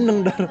 Iya.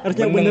 Beneng dor.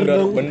 Harusnya bener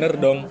dong. Bener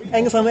dong.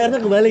 Sama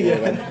R-nya kebalik ya.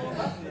 Kan?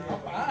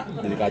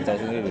 Jadi kacau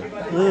sendiri.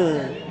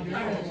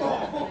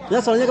 Ya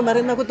soalnya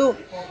kemarin aku tuh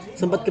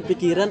sempat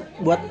kepikiran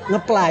buat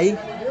ngeplay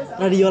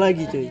radio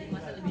lagi cuy.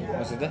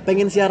 Maksudnya?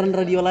 Pengen siaran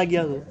radio lagi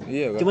aku.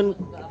 Iya kan? Cuman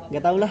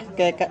nggak tahu lah,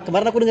 kayak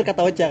kemarin aku dengar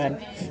kata Ocha kan.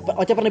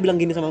 Ocha pernah bilang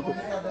gini sama aku.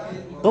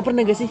 Kau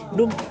pernah gak sih,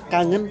 Dum,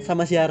 kangen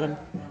sama siaran?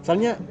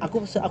 Soalnya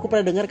aku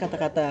pernah dengar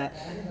kata-kata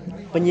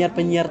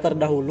penyiar-penyiar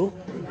terdahulu,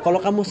 kalau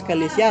kamu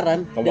sekali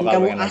siaran dan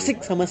kamu asik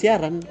sama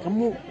siaran,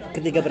 kamu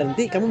ketika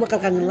berhenti kamu bakal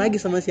kangen lagi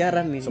sama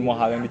siaran nih. Semua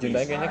hal yang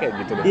dicintai kayaknya kayak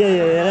gitu deh.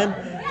 Iya kan.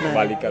 Nah,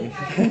 Balikan.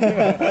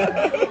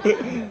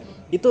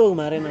 itu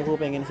kemarin aku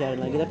pengen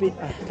siaran lagi tapi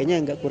kayaknya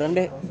nggak kurang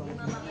deh.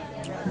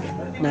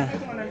 Nah,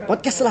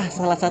 podcast lah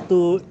salah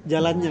satu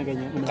jalannya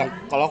kayaknya.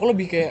 Kalau aku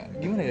lebih kayak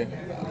gimana ya?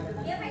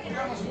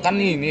 Kan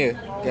ini ya,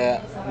 kayak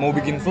mau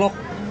bikin vlog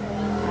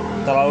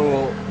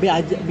terlalu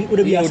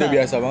Udah biasa. Udah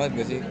biasa banget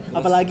gak sih? Terus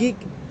Apalagi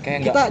kayak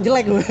kita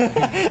jelek loh.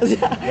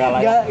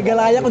 Gak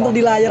layak untuk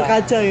di layar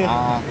kaca ya.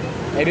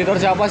 Editor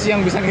siapa sih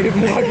yang bisa ngedit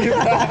muka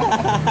kita?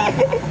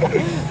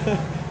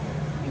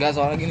 Enggak,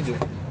 soalnya gini cuy.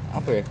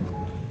 Apa ya?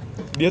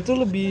 Dia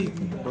tuh lebih,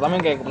 pertama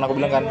yang kayak pernah aku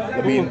bilang kan,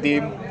 lebih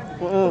intim.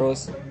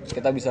 Terus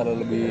kita bisa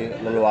lebih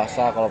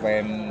leluasa kalau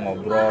pengen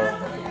ngobrol.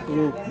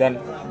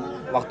 Dan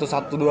waktu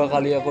 1-2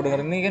 kali aku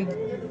denger ini kan,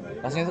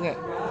 rasanya tuh kayak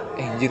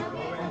anjir,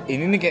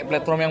 ini nih kayak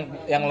platform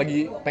yang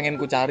lagi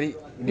pengen ku cari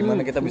di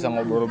mana kita bisa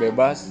ngobrol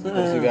bebas,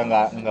 terus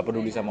juga nggak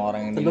peduli sama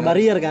orang yang tanpa dengar.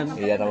 barrier kan.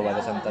 Iya, tanpa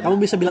batasan tadi. Kamu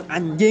bisa bilang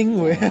anjing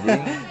gue.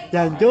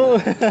 Jancu.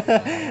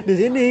 Di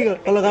sini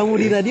kalau kamu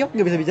di radio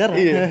nggak bisa bicara.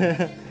 Iya.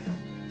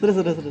 terus.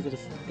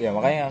 Ya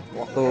makanya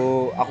waktu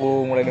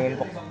aku mulai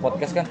dengan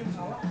podcast kan,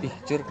 ih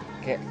cur,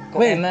 kayak kok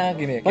Weh, enak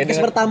gini. Kayak Podcast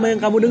denger, pertama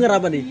yang kamu dengar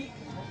apa nih?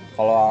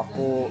 kalau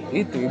aku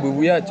itu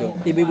ibu-ibu ya cur.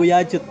 Ibu-ibu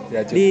Yacut.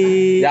 Yakult. Di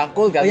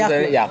Yakult kan,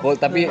 Yakult. Yakult.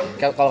 Tapi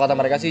kalau kata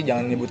mereka sih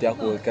jangan nyebut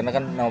Yakult, karena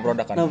kan nama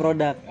produk kan. Nama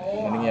produk.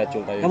 Mending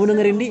Yakult aja. Kamu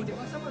dengerin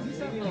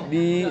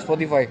Di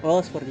Spotify. Oh,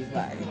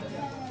 Spotify.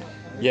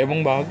 Ya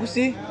emang bagus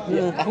sih.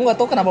 Ya, aku nggak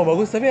tahu kenapa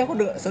bagus, tapi aku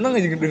seneng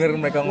aja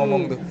dengerin mereka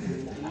ngomong tuh.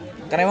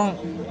 Karena emang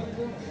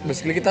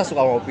basically kita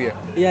suka ngopi ya.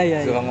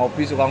 Iya. Suka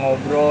ngopi, suka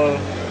ngobrol.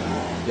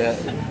 Ya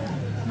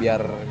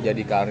biar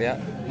jadi karya.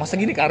 Masa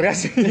gini karya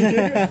sih?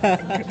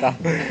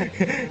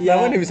 Ya.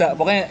 Nih bisa,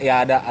 pokoknya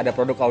ya ada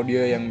produk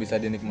audio yang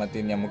bisa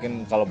dinikmatin, yang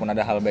mungkin kalaupun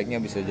ada hal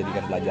baiknya bisa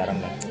jadikan pelajaran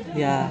lah.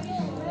 Ya,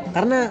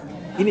 karena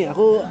ini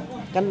aku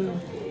kan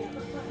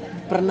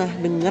pernah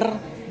denger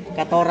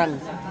kata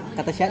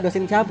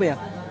dosen siapa ya?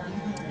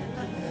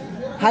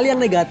 Hal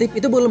yang negatif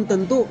itu belum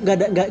tentu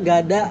gak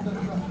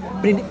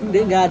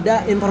ada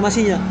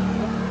informasinya.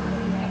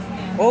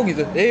 Oh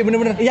gitu,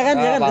 bener-bener. Iya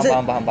kan?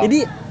 Paham.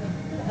 Jadi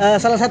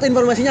salah satu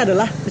informasinya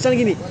adalah misalnya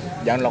gini.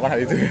 Jangan melakukan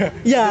hal itu.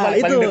 Ya,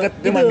 itu.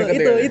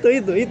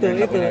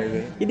 Ya.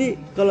 Jadi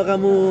kalau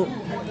kamu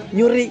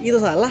nyuri itu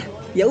salah,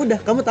 ya udah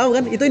kamu tahu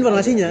kan itu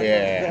informasinya.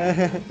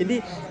 Yeah.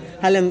 Jadi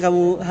hal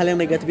yang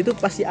negatif itu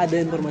pasti ada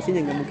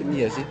informasinya, nggak mungkin.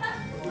 Iya sih.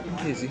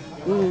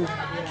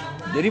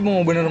 Jadi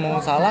mau bener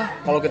mau salah,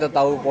 kalau kita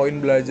tahu poin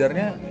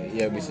belajarnya,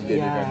 ya bisa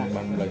jadikan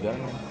bahan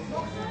belajarnya.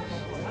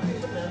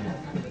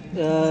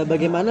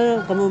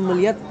 Bagaimana kamu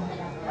melihat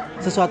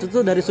sesuatu itu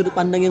dari sudut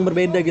pandang yang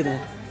berbeda gitu?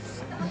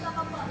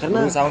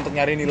 Karena berusaha untuk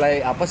nyari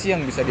nilai apa sih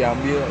yang bisa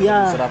diambil,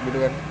 diserap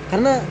gitu kan.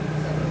 Karena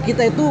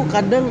kita itu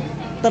kadang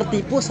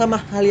tertipu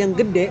sama hal yang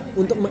gede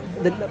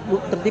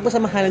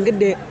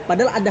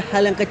padahal ada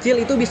hal yang kecil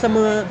itu bisa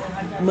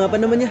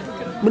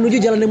menuju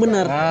jalan yang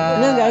benar.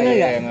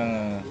 Enggak.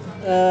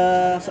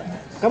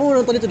 Kamu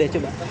nonton itu deh,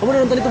 coba. Kamu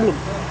nonton itu belum?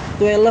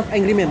 12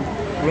 Angry Men.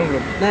 Belum.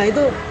 Nah,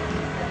 itu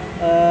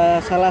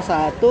salah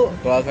satu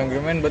 12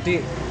 Angry Men berarti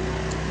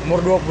umur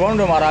 20-an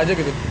udah marah aja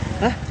gitu.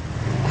 Hah?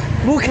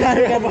 Bukan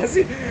apa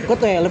sih? Kok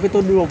 12 itu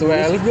 20?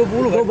 12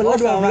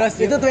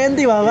 12 itu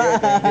 20, Bapak.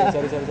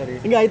 Sorry.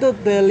 Enggak, itu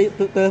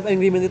 12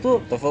 Angry Men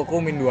itu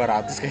TOEFL-ku min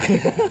 200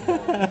 kayaknya.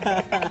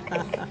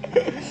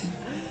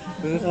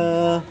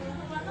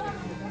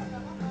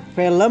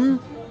 Film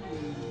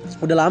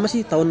udah lama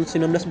sih, tahun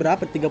 19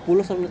 berapa? 30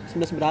 19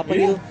 berapa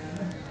gitu.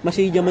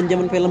 Masih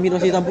zaman-zaman film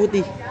hitam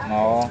putih.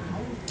 Oh.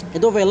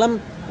 Itu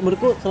film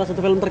menurutku salah satu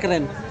film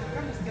terkeren.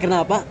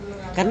 Kenapa?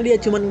 Karena dia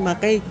cuma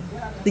memakai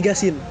 3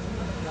 scene.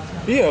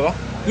 Iya kah?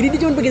 Jadi dia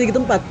cuma pakai 3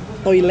 tempat,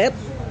 toilet,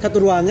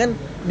 satu ruangan,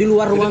 di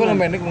luar ruangan. Itu film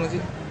pendek banget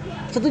sih.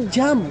 1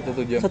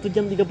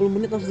 jam 30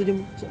 menit atau 1 jam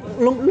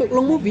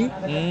long movie.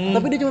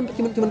 Tapi dia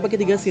cuma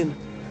pakai 3 scene.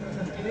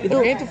 Itu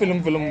kayaknya itu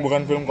film-film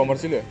bukan film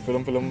komersil ya?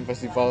 Film-film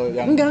festival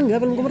yang enggak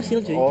film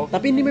komersil cuy. Oh.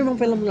 Tapi ini memang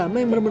film lama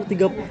yang benar-benar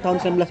 3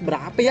 tahun 19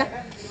 berapa ya?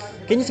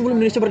 Kayaknya sebelum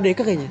Indonesia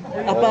merdeka kayaknya.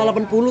 Apa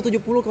 80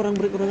 70 kurang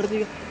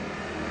ngerti.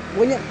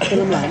 Pokoknya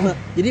film lama.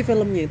 Jadi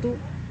filmnya itu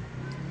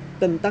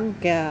tentang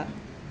kayak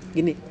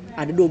gini,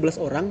 ada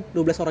 12 orang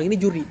ini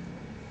juri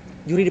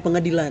di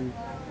pengadilan.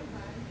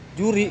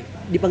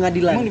 Di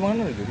pengadilan. Emang di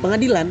mana itu?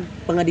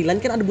 Pengadilan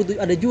kan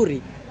ada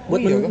juri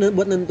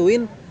buat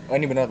nentuin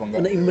ini benar apa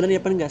enggak? Ini benar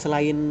apa enggak,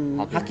 selain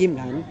hakim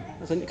kan.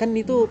 Maksudnya kan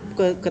itu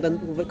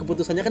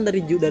keputusannya kan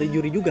dari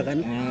juri juga kan.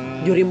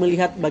 Juri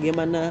melihat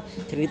bagaimana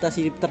cerita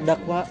si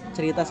terdakwa,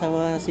 cerita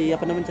sama si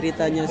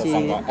ceritanya si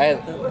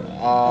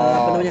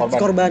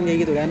korban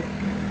kayak gitu kan.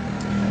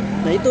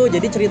 Nah, itu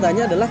jadi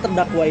ceritanya adalah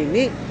terdakwa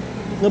ini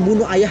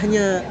ngebunuh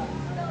ayahnya.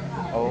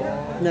 Oh.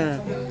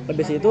 Nah,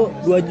 habis itu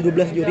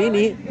 12 juri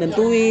ini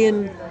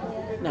nentuin.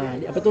 Nah,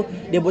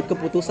 dia buat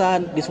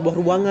keputusan di sebuah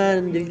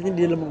ruangan. Jadi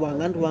di dalam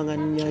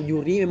ruangannya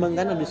juri memang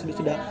kan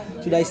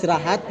sudah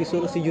istirahat,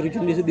 disuruh si juri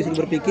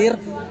disuruh berpikir.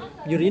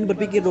 Juri ini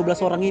berpikir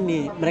 12 orang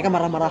ini, mereka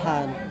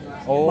marah-marahan.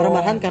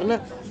 Marah-marahan karena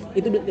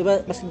itu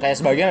pas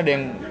kayak sebagian ada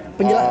yang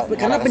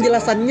karena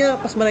penjelasannya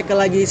pas mereka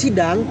lagi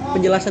sidang,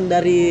 penjelasan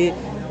dari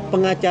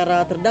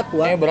pengacara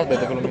terdakwa,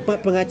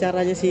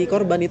 pengacaranya si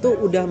korban itu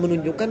udah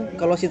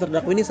menunjukkan kalau si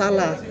terdakwa ini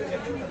salah.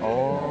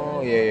 Oh,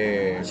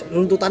 iya.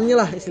 Runtutannya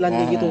lah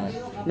istilahnya gitu.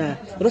 Nah,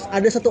 terus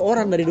ada satu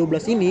orang dari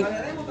 12 ini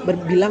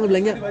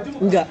bilangnya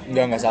enggak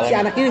salah. Si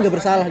anak ini enggak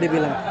bersalah, dia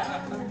bilang.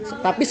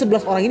 Tapi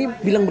 11 orang ini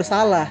bilang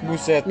bersalah.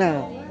 Buset.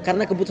 Nah,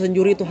 karena keputusan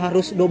juri itu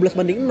harus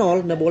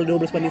 12-0, enggak boleh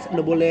 12-,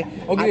 enggak boleh.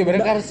 Oh gitu,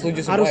 berarti harus setuju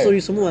semua. Harus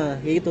setuju semua,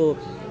 kayak gitu.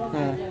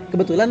 Nah,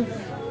 kebetulan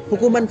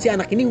hukuman si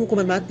anak ini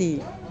hukuman mati.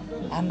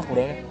 Anak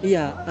udah ya?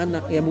 Iya,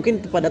 anak. Ya mungkin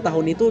pada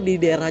tahun itu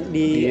di daerah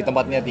di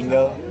tempatnya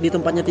tinggal. Di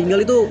tempatnya tinggal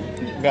itu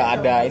enggak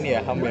ada ini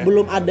ya, HAM ya.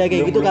 Belum ada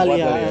kayak gitu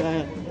kali ya.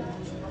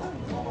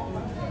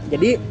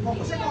 Jadi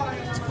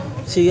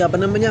si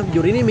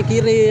juri ini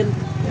mikirin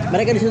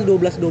mereka di situ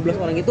 12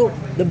 orang itu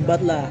debat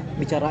lah,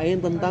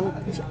 bicarain tentang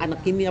si anak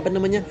ini apa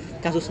namanya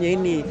kasusnya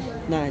ini.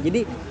 Nah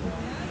jadi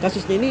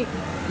kasusnya ini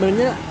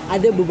sebenarnya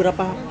ada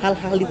beberapa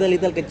hal-hal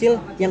detail-detail kecil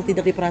yang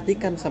tidak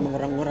diperhatikan sama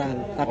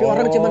orang-orang, tapi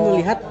orang cuma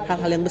melihat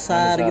hal-hal yang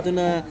besar gitu.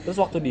 Nah terus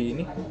waktu di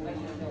ini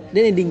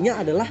dan endingnya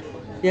adalah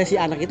ya si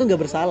anak itu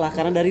nggak bersalah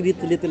karena dari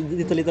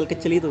detail-detail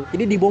kecil itu.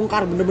 Jadi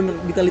dibongkar, bener-bener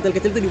detail-detail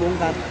kecil itu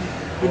dibongkar.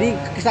 Jadi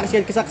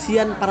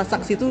kesaksian para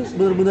saksi itu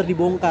benar-benar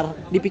dibongkar,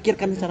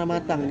 dipikirkan secara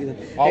matang gitu.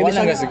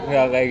 Awalnya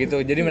nggak kayak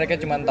gitu. Jadi mereka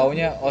cuma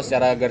taunya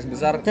secara garis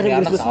besar ini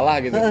anak salah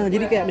gitu.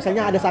 Jadi kayak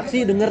misalnya ada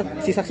saksi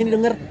si saksi ini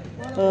dengar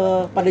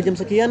pada jam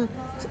sekian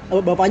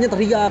bapaknya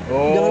teriak,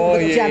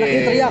 si anak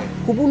ini teriak,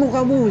 "Kubunuh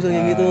kamu,"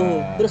 misalnya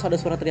gitu. Terus ada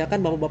suara teriakan,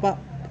 bapak-bapak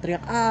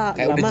teriak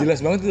kayak udah jelas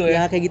banget tuh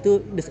ya kayak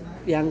gitu.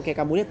 Yang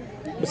kayak kamu lihat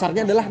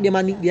besarnya adalah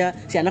dia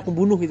si anak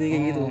pembunuh gitu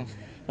kayak gitu.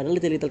 Padahal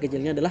detail-detail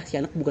kecilnya adalah si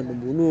anak bukan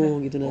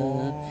pembunuh gitu.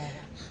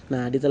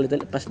 Nah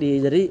detail-detail pas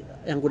jadi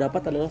yang ku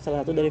dapat adalah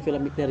salah satu dari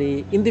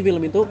inti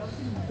film itu,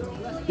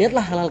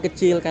 lihatlah hal-hal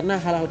kecil karena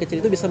hal-hal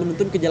kecil itu bisa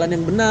menuntun ke jalan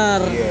yang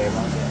benar. Iya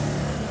emang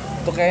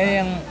itu kayaknya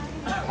yang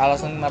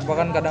alasan kenapa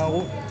kan kadang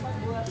aku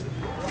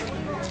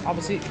apa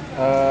sih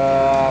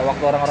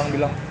waktu orang-orang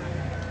bilang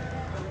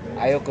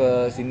ayo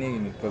ke sini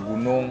gini, ke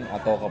gunung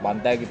atau ke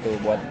pantai gitu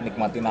buat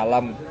nikmatin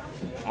alam.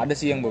 Ada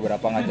sih yang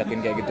beberapa ngajakin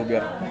kayak gitu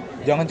biar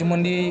jangan cuma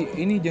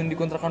jangan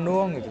dikontrakan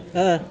doang gitu.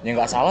 Ya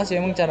nggak salah sih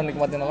emang cara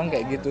nikmatin alam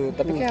kayak gitu.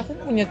 Tapi kayak aku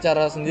punya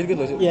cara sendiri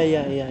gitu.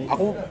 Iya.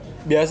 Aku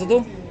biasa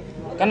tuh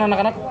kan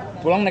anak-anak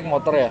pulang naik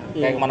motor ya,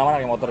 kayak kemana-mana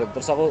naik motor.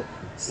 Terus aku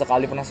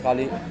pernah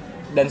sekali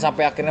dan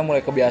sampai akhirnya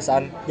mulai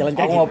kebiasaan.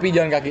 Aku ngopi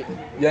jalan kaki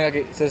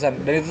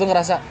seriusan. Dan itu tuh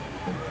ngerasa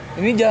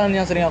ini jalan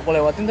yang sering aku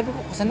lewatin tapi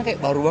kok kesannya kayak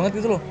baru banget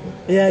gitu loh.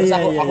 Terus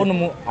aku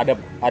nemu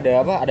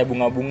ada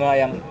bunga-bunga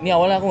yang ini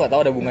awalnya aku nggak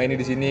tahu ada bunga ini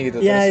di sini gitu.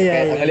 Terus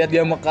kayak ngeliat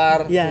dia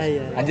mekar.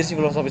 Anjir sih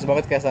filosofis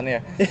banget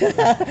kesannya.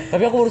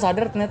 Tapi aku baru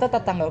sadar ternyata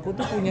tetanggaku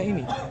tuh punya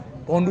ini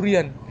pohon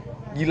durian.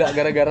 Gila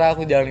gara-gara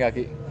aku jalan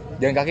kaki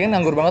kan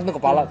nganggur banget tuh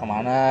kepala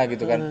kemana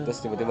gitu kan.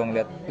 Terus tiba-tiba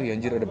ngeliat,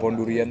 anjir ada pohon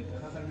durian.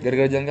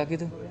 Gara-gara jalan kaki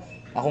tuh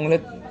aku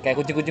ngeliat kayak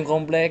kucing-kucing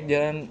komplek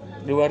jalan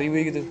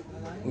riwa-riwi gitu.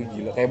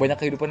 Gila, kayak banyak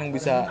kehidupan yang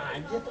bisa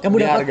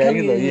kamu dihargai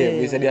gitu.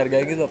 Iya, bisa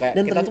dihargai gitu. Kayak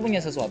dan kita tuh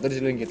punya sesuatu di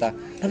sekeliling kita.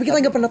 Tapi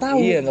kita nggak pernah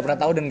tahu. Iya, nggak pernah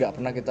tahu dan nggak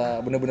pernah kita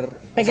bener-bener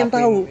pengen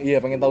tahu. Iya,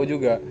 pengen tahu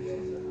juga.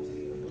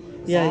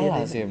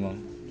 Salah sih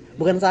emang.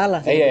 Bukan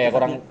salah sih. Iya,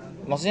 kurang.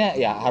 Maksudnya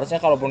ya harusnya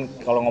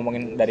kalau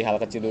ngomongin dari hal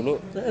kecil dulu,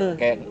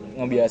 kayak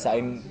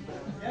ngebiasain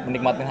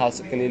menikmatin hal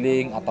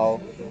sekeliling atau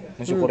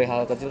mensyukuri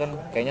hal kecil kan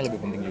kayaknya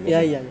lebih penting juga.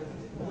 Iya.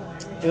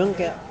 Emang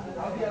kayak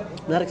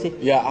menarik sih.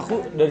 Ya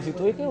aku dari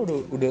situ aja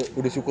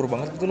udah syukur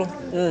banget gitu loh.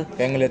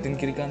 Kayak ngeliatin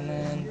kiri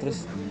kanan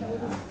terus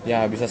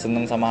ya bisa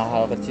seneng sama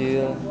hal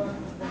kecil.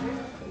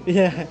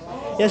 Iya.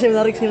 Ya sih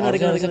menarik.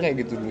 Harusnya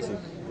kayak gitu dulu sih.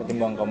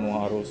 Ketimbang kamu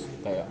harus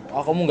kayak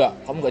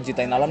kamu nggak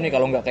ceritain alam nih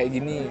kalau nggak kayak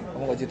gini.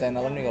 Kamu nggak ceritain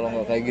alam nih kalau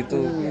nggak kayak gitu.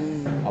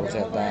 Apa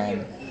setan.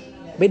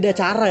 Beda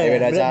cara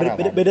ya.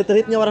 Beda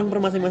treatnya orang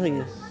per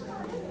masing-masingnya.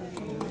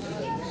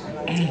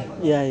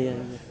 Iya.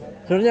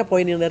 Sebenarnya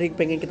poin yang dari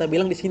pengen kita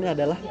bilang di sini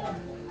adalah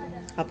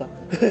apa?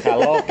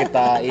 Kalau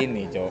kita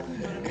ini, Cok.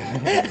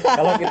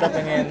 Kalau kita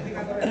pengen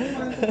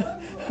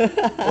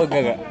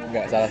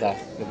enggak salah.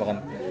 Lupakan.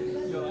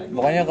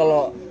 Pokoknya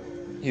kalau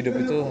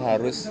hidup itu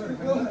harus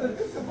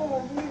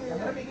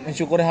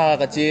mensyukuri hal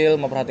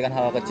kecil, memperhatikan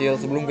hal kecil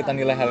sebelum kita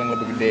nilai hal yang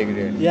lebih gede gitu.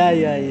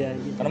 Iya.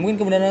 Karena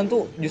mungkin kebenaran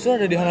tuh justru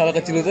ada di hal-hal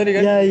kecil itu tadi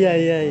kan.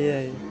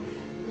 Iya.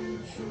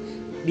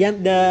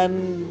 Dan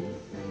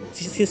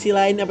sisi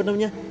lain apa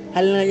namanya?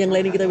 Hal yang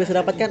lain yang kita bisa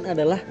dapatkan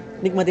adalah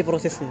nikmati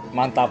prosesnya.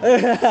 Mantap.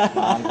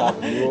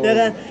 Ya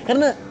kan?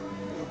 Karena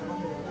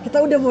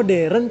kita udah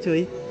modern,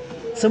 cuy.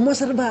 Semua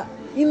serba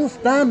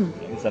instan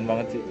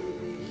banget sih.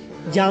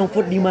 Junk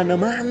food di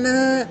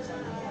mana-mana.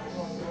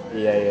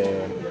 Iya.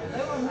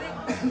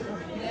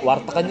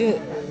 Warteg aja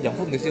junk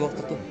food nggak sih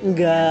warteg tuh?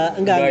 Enggak.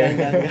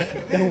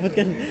 Junk food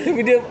kan. Tapi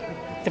dia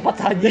cepat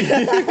saja.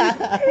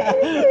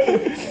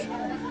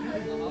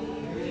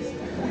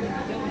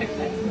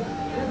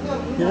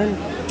 Ya kan?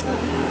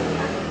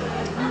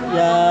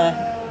 Ya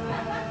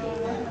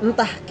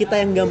entah kita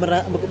yang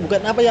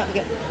bukan apa ya,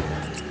 kayak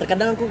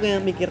terkadang aku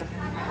kayak mikir,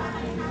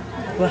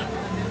 wah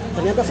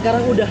ternyata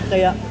sekarang udah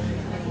kayak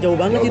jauh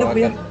banget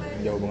hidupnya.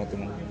 Jauh banget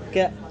emang.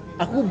 Kayak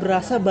aku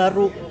berasa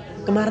baru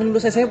kemarin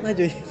lulus SMA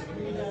cuy.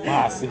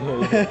 Masih.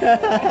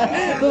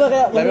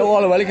 Tapi aku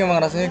kalau balik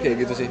emang rasanya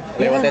kayak gitu sih.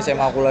 Lewat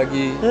SMA aku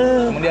lagi.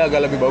 Cuman dia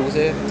agak lebih bagus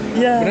ya.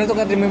 Bener tuh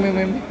kata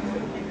meme.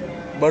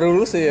 Baru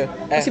lulus ya.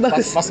 Pas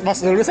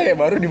lulus saya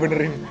baru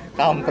dibenerin.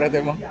 Kampret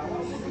emang.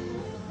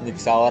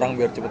 Nyiksa orang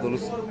biar cepet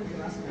lulus.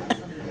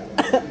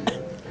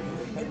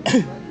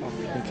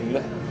 Kenceng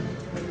lah.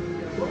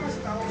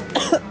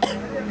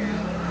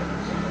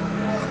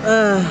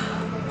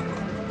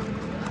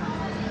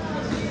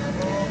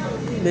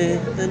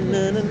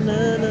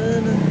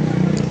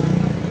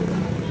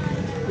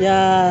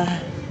 Ya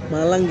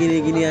Malang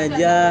gini-gini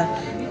aja,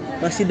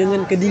 masih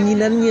dengan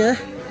kedinginannya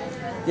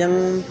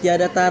yang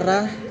tiada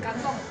tara,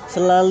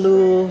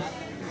 selalu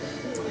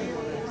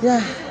ya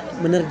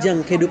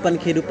menerjang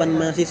kehidupan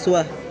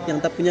mahasiswa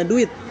yang tak punya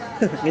duit.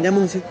 Gak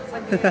nyambung sih.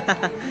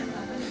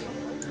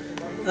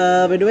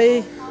 By the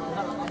way,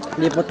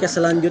 di podcast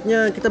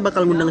selanjutnya kita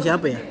bakal ngundang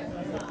siapa ya?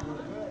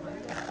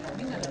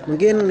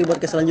 Mungkin di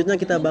podcast selanjutnya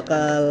kita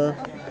bakal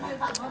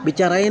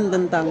bicarain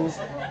tentang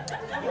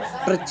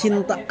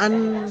percintaan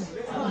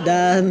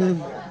dan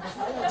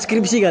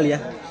skripsi kali ya.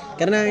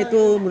 Karena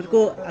itu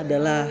menurutku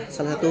adalah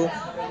salah satu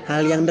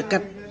hal yang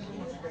dekat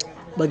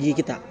bagi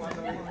kita.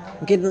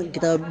 Mungkin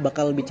kita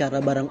bakal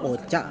bicara bareng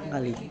Ocha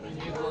kali.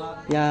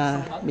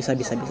 Ya, bisa.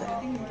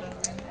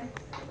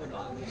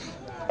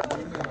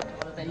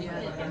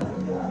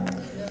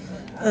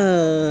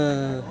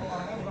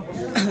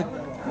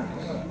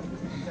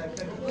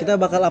 Kita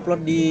bakal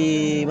upload di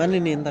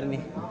mana nih ntar nih?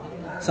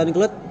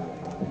 SoundCloud?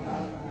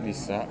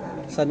 Bisa.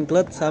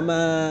 SoundCloud sama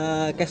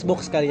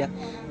Cashbox kali ya.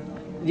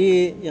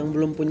 Jadi yang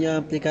belum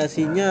punya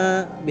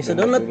aplikasinya bisa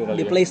download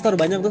di Play Store,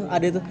 banyak tuh,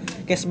 ada tuh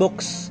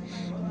Cashbox.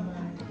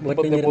 Buat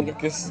Tempatnya dengerin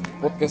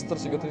podcaster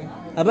sih katanya.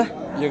 apa?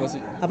 Iya nggak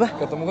sih? Apa?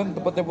 Katamu kan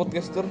tempatnya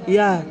podcaster.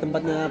 Iya,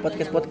 tempatnya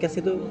podcast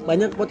itu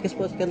banyak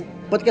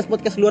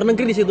podcast luar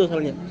negeri di situ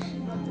soalnya.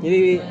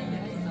 Jadi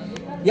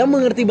yang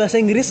mengerti bahasa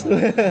Inggris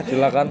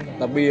Silakan,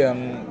 tapi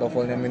yang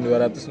TOEFL-nya min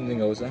 200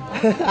 mending nggak usah.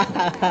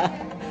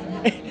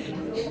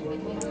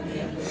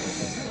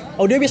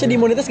 Audio bisa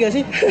dimonetis gak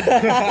sih?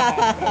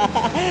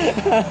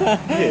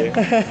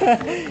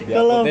 Ya,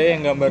 Kalau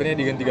yang gambarnya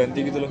diganti-ganti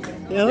gitu loh.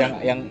 Ya,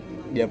 yang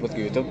diupload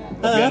ke YouTube,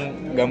 tapi yang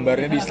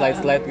gambarnya di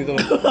slide-slide gitu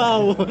loh.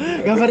 wow,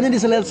 gambarnya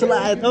di slide.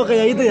 Oh,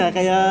 kayak itu ya,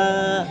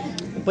 kayak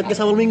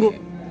podcast awal minggu.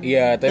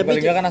 Iya, tapi Tapi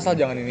paling nggak kan asal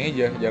jangan ini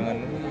aja,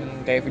 jangan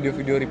kayak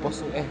video-video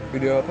repost.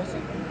 Video apa sih?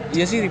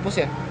 Iya sih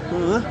repost ya.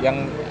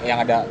 Yang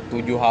ada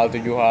 7 hal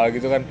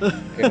gitu kan.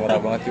 Kayak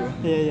norak banget tuh.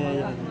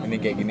 Iya. Ini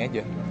kayak gini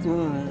aja.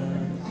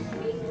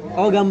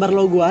 Oh, gambar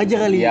logo aja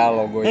kali. Iya,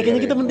 logo.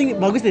 Kayaknya kita penting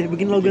bagus deh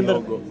bikin logo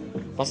ntar.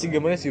 Pasti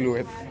gambarnya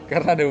siluet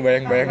karena ada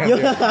bayang-bayangan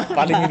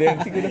paling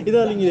identik udah. Itu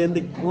paling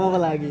identik. Mau apa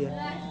lagi ya?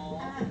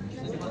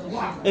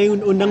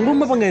 Undang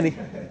Bum apa enggak nih?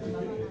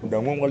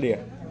 Undang Bum kali ya?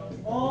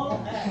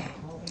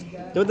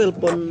 Coba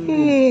telepon.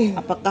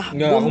 Apakah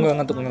Enggak, Bum? aku enggak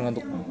ngantuk.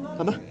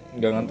 Apa?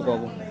 Enggak ngantuk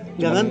aku.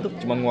 Enggak ngantuk.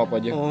 Cuman nguap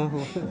aja. Oh.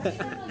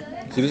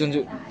 Seriusan,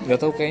 Cu. Enggak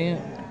tahu kayaknya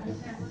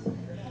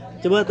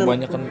Coba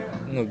kebanyakan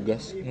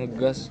ngegas.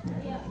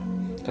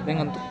 Katanya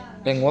ngantuk.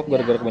 Nguap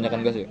gara-gara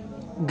kebanyakan gas ya?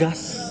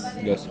 gas.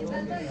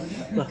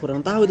 Lah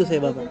kurang tahu itu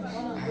saya, Bapak.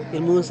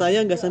 Ilmu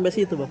saya enggak sampai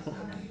situ, Bapak.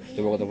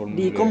 Coba kata telepon.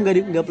 Di kom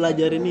enggak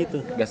pelajarin itu.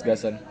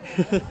 Gas-gasan.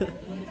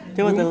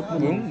 Coba telepon.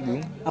 Bum.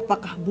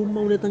 Apakah Bum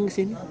mau datang ke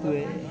sini?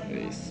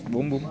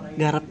 Bum.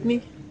 Garap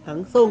nih,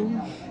 langsung.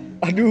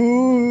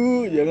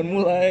 Aduh, jangan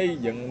mulai.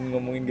 Jangan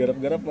ngomongin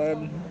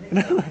garap-garapan.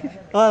 Kenapa?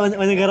 Oh,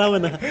 banyak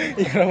garapan ah.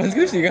 Garapan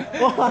skripsi kah?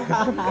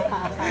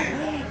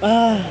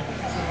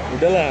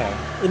 Udahlah.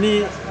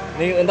 Ini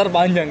ntar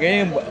panjang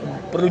kayaknya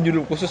perlu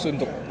judul khusus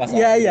untuk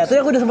masalah. Iya,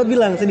 tadi aku udah sempat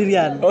bilang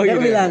sendirian. Oh, Aku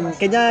gitu bilang,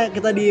 kayaknya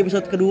kita di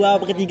episode kedua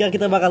atau ketiga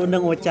kita bakal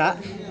undang Ocha,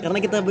 karena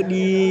kita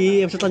di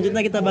episode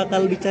selanjutnya kita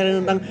bakal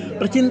bicara tentang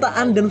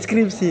percintaan dan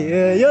skripsi.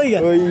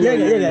 Iya.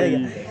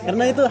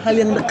 Karena itu hal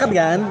yang dekat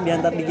kan di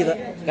antara kita.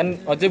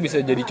 Kan Ocha bisa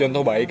jadi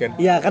contoh baik kan?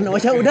 Iya, kan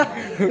Ocha udah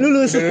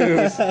lulus.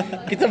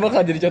 Kita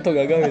bakal jadi contoh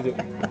gagal gitu.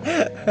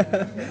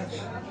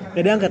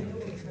 Gak diangkat.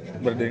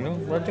 Berdeng,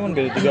 cuma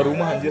beda 3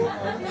 rumah anjir.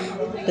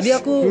 Tadi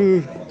aku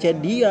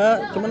chat dia,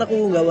 cuman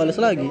aku nggak balas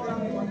lagi.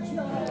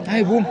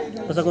 Hai Bum.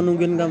 Pas aku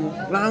nungguin kamu,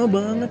 lama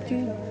banget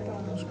cuy.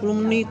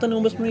 10 menitan,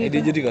 15 menitan.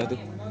 Dia jadi gak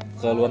tuh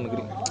ke luar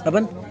negeri?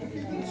 Apaan?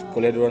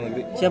 Kuliah di luar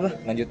negeri. Siapa?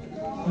 Lanjut.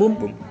 Bum.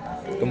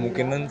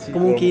 Kemungkinan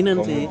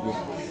sih.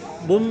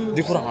 Bum.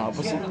 Dia kurang apa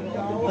sih?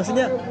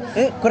 Maksudnya,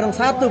 kurang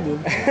satu, Bum.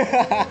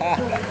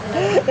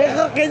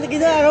 Kok kayaknya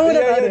kamu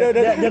udah tahu deh.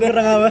 Dia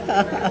kurang apa?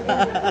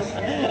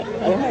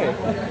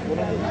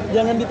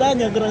 Jangan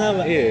ditanya kurang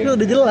apa. Iya. Itu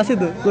udah jelas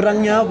itu,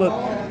 kurangnya apa.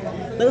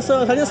 Terus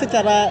soalnya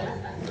secara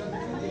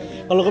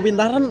kalau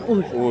kepintaran,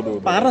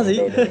 parah sih.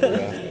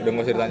 Udah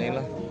nggak usah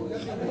ditanyain lah.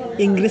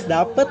 Inggris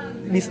dapet,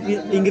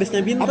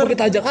 Inggrisnya pintar. Apa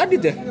kita ajak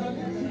Adit ya?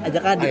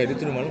 Ajak Adit. Adit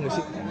itu di Malang nggak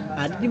sih?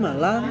 Adit di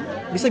Malang,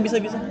 bisa.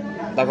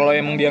 Ntar kalau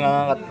emang dia nggak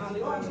ngangkat.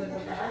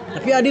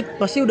 Tapi Adit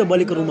pasti udah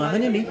balik ke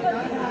rumahnya nih.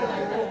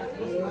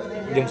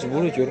 Jam 10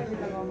 cur.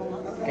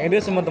 Kayaknya dia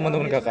sama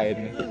teman-teman KKN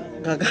nih.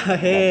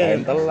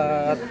 KKN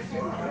telat.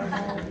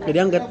 Jadi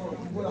angkat.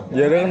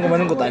 Jadi kan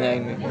kemarin gue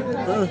tanyain nih.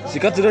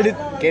 Sikat sudah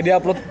kayak dia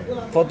upload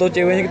foto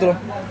ceweknya gitu loh.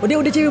 Oh, dia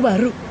udah cewek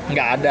baru?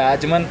 Nggak ada,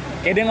 cuman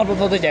kayak dia ngupload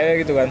foto cewek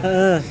gitu kan.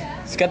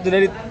 Sikat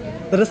sudah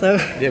Terus apa?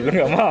 Dia bilang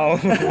nggak mau.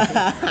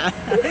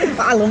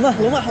 Lemah.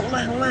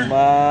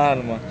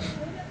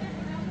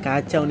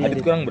 Kacau nih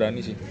Adit kurang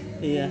berani sih.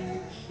 Iya.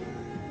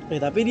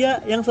 Tapi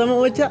dia yang sama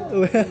Ocha.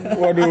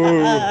 Waduh.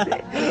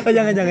 Oh,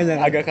 jangan.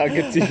 Agak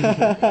kaget sih.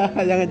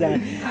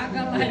 Jangan.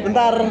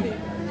 Bentar.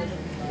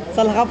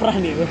 Salah kaprah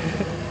nih.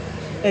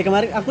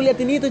 Kemarin aku lihat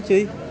ini itu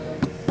cuy.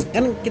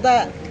 Kan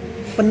kita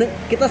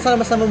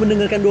sama-sama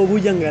mendengarkan Dua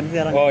Bujang kan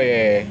sekarang. Oh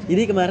iya.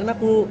 Jadi kemarin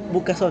aku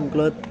buka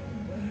SoundCloud.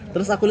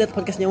 Terus aku lihat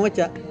podcastnya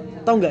Ocha.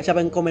 Tahu nggak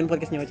siapa yang komen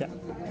podcastnya Ocha?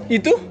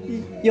 Itu?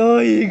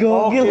 Yoi,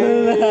 gokil.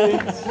 Oke.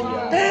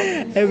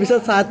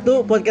 Episode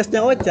 1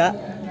 podcastnya Ocha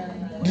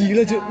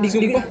Gila cuy,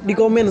 sumpah. di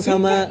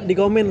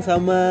komen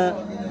sama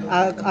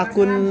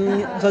akun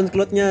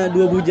SoundCloud-nya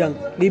Dua Bujang.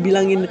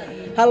 Dibilangin,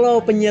 "Halo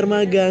penyiar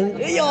magang."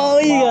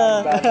 Yoi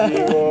ya.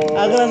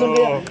 Aku langsung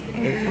kayak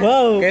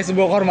wow. Kayak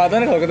sebuah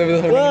kehormatan kalau kita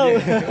bisa Wow.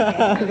 begini.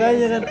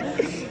 Kayaknya kan.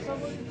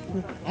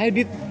 Ayo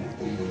Dit.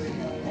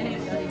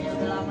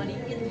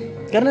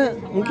 Karena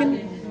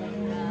mungkin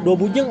Dua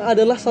Bujang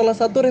adalah salah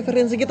satu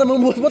referensi kita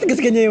membuat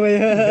podcast kayaknya ya, Pak,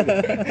 ya.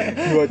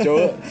 Dua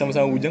cowok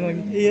sama-sama bujang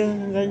lagi. Iya,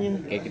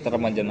 kayaknya. Kayak kita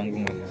remaja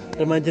nanggung lah.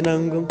 Remaja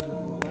nanggung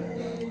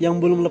yang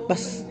belum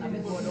lepas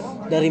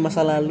dari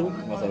masa lalu.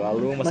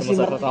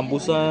 Masa-masa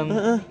kekampusan.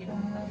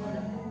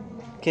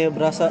 Kayak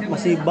berasa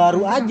masih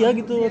baru aja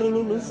gitu baru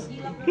lulus.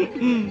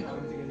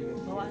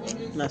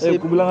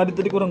 Aku bilang Adit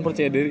tadi kurang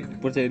percaya diri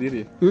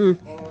ya.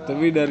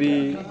 Tapi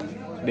dari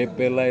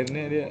DP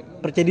lainnya dia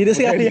percaya diri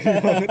sih ya.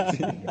 banget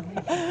sih.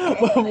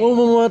 Mau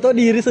memoto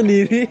diri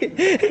sendiri.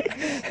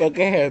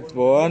 Pakai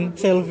headphone,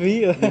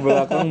 Selfie. di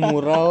belakang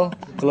mural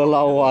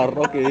kelelawar.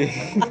 Oke.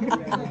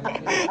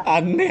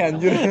 Aneh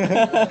anjir.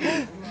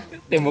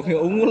 Temboknya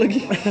ungu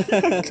lagi.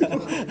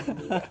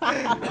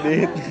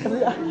 Dit.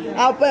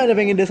 Apa yang ada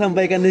pengen dia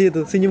sampaikan di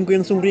situ? Senyumku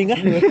yang sumringah.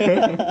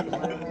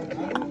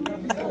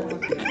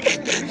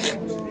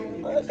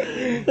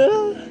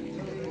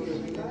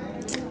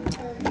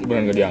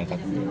 Beneran gak diangkat.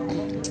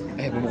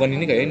 Bukan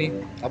ini kayak ini.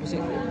 Apa sih?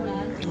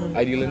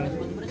 ID line.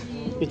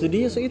 Itu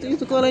dia,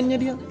 itu lainnya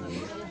dia.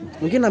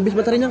 Mungkin habis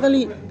baterainya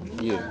kali.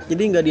 Iya.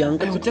 Jadi nggak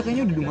diangkat. Ucap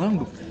kayaknya udah di Malang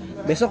tuh.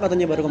 Besok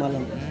katanya baru ke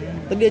Malang.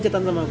 Tadi dia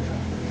chatan sama aku.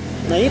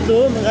 Nah itu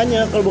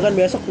makanya kalau bukan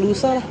besok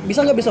lusa lah.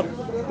 Bisa nggak besok?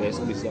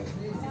 Besok bisa.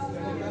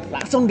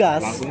 Langsung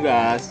gas.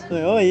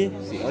 Oi.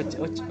 Si Oc.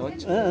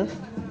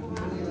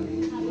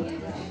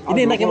 Ini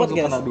enaknya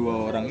podcast. Kena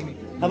 2 orang ini.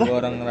 Apa? 2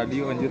 orang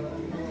radio anjir.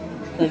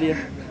 Nah dia.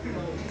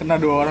 Kena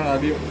 2 orang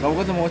radio. Kamu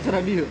kan sama Oc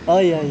radio. Oh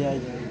iya.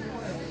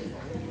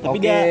 Tapi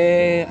Oke,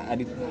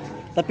 Adit.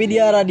 Tapi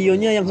dia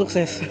radionya yang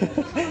sukses.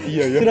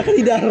 Iya. Sudah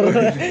kedidar.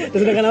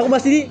 Sedangkan aku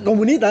masih di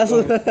komunitas.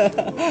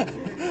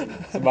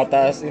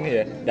 Sebatas ini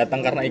ya,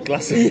 datang karena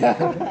ikhlas. Iya.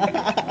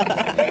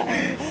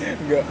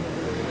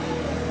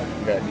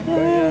 Enggak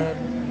dibayar.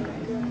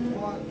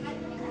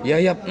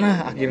 Ya,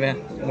 nah akhirnya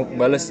mau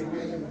bales.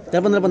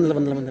 Telepon.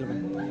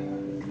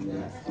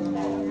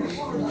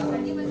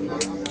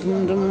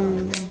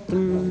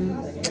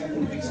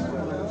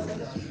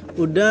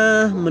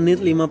 Udah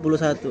menit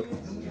 51.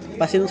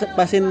 Pasin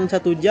 1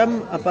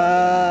 jam apa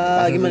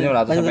Pasin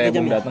gimana? Pasin sampai 1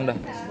 jam belum ya? datang dah.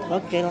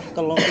 Oke lah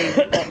kalau kayak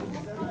gitu.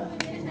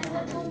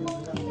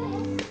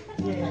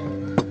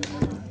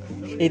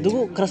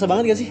 Itu kerasa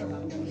banget gak sih?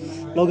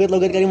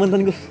 Logat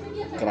Kalimantan gue.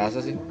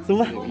 Kerasa sih.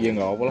 Sumpah. Iya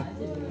enggak apa-apa lah.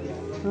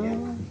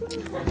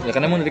 Ya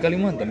kan emang dari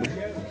Kalimantan tuh.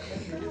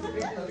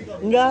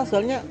 Enggak,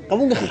 soalnya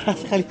kamu gak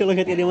kerasa kali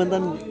logat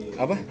Kalimantan.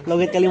 Apa?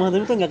 Logat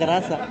Kalimantan itu gak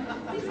kerasa.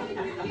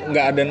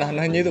 Enggak ada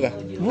nah-nahnya itu kah?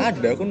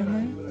 Ada aku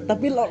nah-nahnya.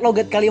 Tapi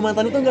logat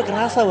Kalimantan itu gak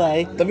kerasa,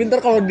 Bay. Tapi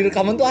ntar kalau di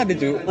rekaman tuh ada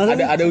cuy. Masa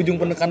Ada ujung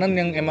penekanan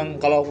yang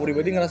emang kalau aku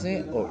pribadi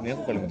ngerasanya, oh ini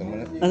aku Kalimantan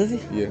banget. Masa sih?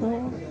 Iya.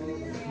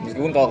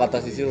 Meskipun kalau kata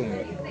Sisil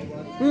enggak.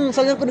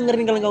 Soalnya aku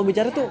dengerin kalau kamu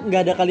bicara tuh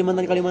nggak ada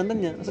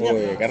Kalimantannya. Maksudnya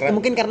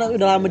mungkin karena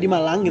udah lama di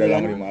Malang gitu udah kan.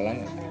 lama di Malang.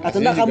 Atau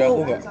enggak kamu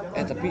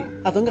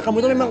Atau enggak kamu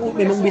tuh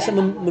memang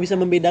bisa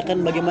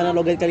membedakan bagaimana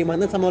logat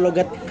Kalimantan sama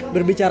logat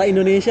berbicara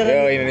Indonesia kan.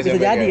 Indonesia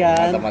Bisa jadi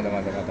kan.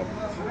 Mantap.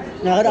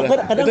 Nah,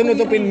 kadang itu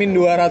nutupin min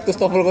 200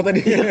 TOEFL kok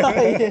tadi.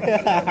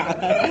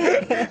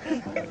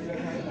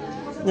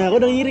 Nah, aku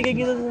udah ngiri kayak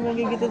gitu.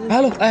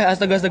 Halo,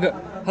 astaga.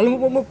 Halo,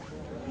 Mup.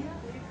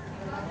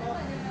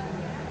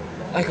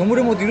 Kamu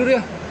udah mau tidur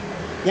ya?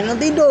 Jangan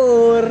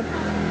tidur.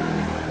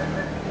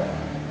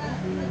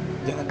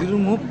 Jangan tidur,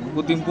 Mup.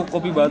 Aku timpuk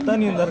kopi bata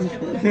nih ntar.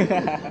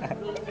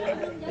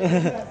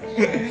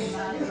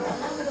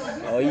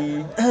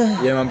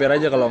 Ya mampir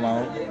aja kalau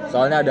mau.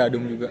 Soalnya ada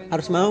adum juga.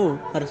 Harus mau.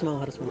 Harus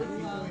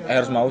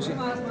mau sih.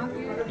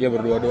 Ya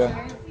berdua doang.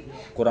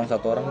 Kurang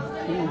 1 orang.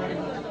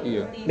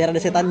 Iya. Biar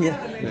ada setannya.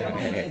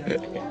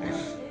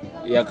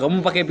 Ya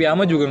kamu pakai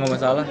piyama juga nggak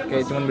masalah.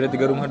 Kayak cuman beda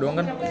 3 rumah doang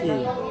kan?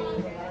 Iya.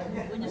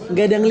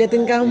 Gak ada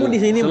ngeliatin kamu di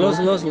sini.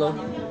 Slow.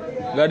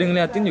 Gak ada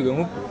ngeliatin juga,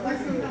 Mup.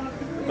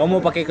 Kamu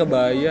mau pakai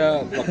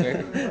kebaya,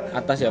 pakai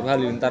atas ya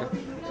Halilintar.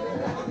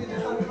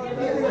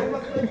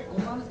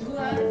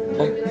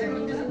 Oh,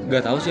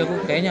 nggak tahu sih aku.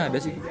 Kayaknya ada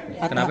sih.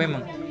 Kenapa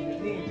emang?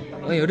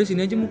 Oh ya udah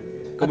sini aja, Mup.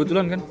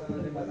 Kebetulan kan?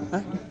 Hah?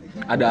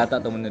 Ada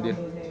Ata temennya dia.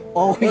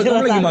 Oh,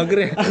 kamu lagi mager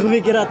ya? Aku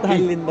mikir Ata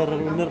Halilintar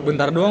bener.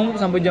 Bentar doang,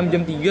 Mup, sampai jam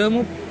 3,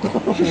 Mup.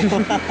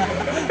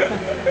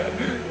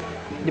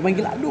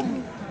 Dipanggil Adum.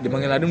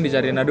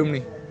 Dicariin Adum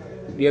nih.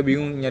 Dia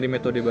bingung nyari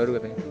metode baru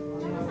katanya.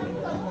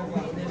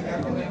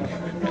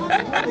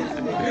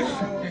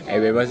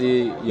 Bebas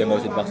sih, ya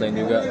nggak usah dipaksain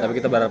juga. Tapi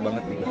kita berharap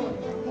banget.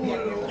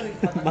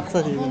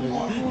 Maksa sih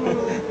sebenarnya.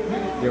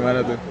 Gimana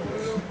tuh?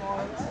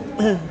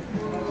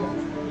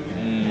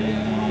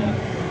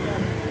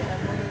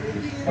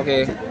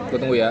 Oke, gue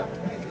tunggu ya.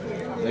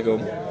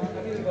 Assalamualaikum.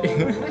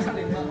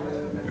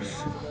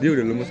 Dia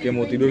udah lemes kayak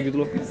mau tidur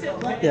gitu loh.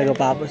 Ya gak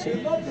apa-apa sih.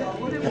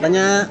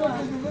 Katanya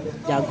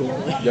jago.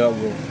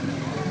 Jago.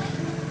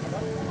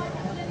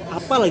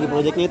 Apa lagi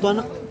proyeknya itu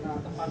anak?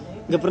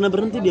 Gak pernah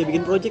berhenti dia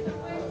bikin proyek.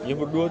 Ya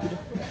berdua tuh.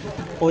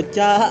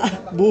 Ocha,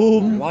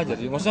 boom.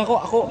 Wajar sih. Maksudnya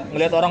aku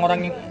ngelihat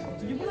orang-orang yang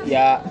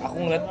ya aku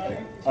ngeliat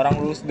orang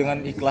lulus dengan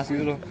ikhlas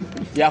gitu loh.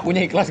 Ya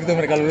akunya ikhlas gitu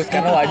mereka lulus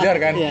karena wajar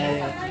kan. Iya,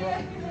 iya.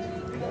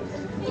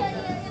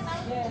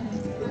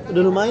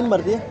 Udah lumayan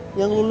berarti ya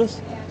yang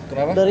lulus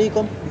Kenapa? dari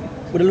kom.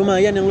 Udah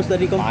lumayan yang lulus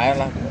dari kom.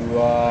 Lumayan lah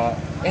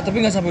tapi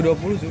nggak sampai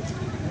 20 sih.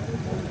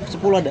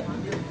 10 ada.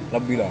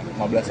 Lebih lah,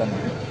 15-an.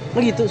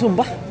 Oh gitu,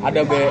 sumpah.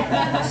 Ada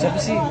siapa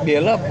sih?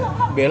 Bella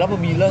apa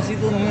Bila sih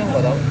itu namanya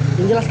nggak tahu.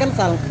 Yang jelas kan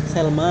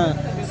Selma,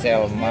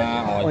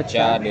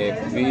 Ocha,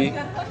 Devi,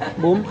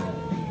 boom.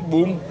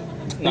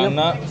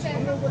 Nana,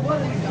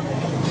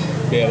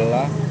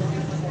 Bella,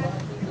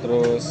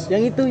 terus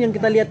Yang itu yang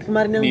kita lihat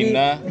kemarin yang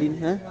Dina. di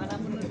Dina.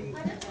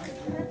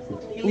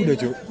 Udah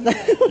Cuk.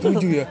 7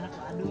 ya?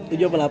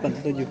 7 apa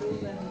 8? 7.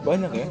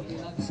 Banyak ya?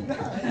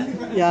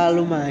 Ya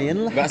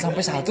lumayan lah. Gak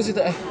sampai 1 sih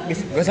tuh,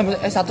 gak sampai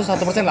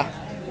 1% lah.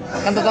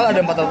 Kan total ada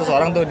 400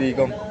 orang tuh di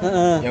kom.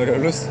 Yang udah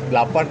lulus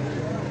 8.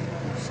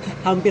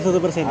 Hampir 1%.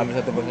 Hampir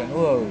 1%.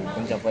 Wow,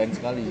 pencapaian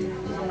sekali.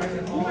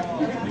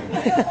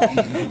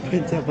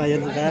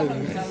 Pencapaian sekali.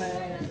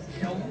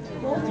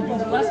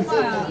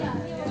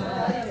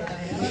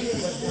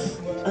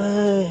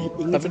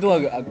 Tapi itu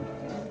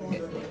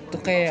itu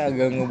kayak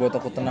agak ngebuat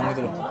aku tenang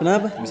gitu loh.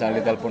 Kenapa?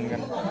 Misalnya ditelepon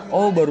kan,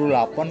 oh baru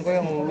 8 kok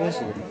yang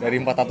lulus gitu.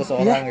 Dari 400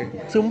 orang Ya, gitu.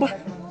 sumpah.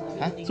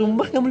 Hah?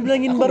 Sumpah kamu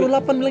bilangin baru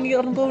 8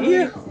 bilangin orang tua.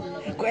 Iya.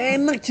 Kok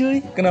enak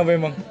cuy. Kenapa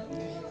emang?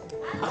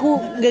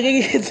 Aku gak kayak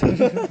gitu.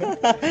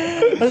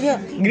 Maksudnya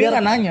Dia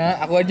kan nanya,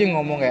 aku aja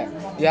ngomong kayak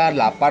ya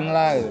 8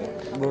 lah gitu.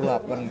 Baru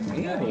 8.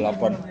 Iya, baru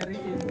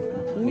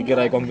 8.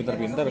 Dikira komputer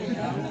pintar.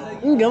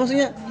 enggak,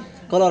 maksudnya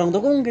kalau orang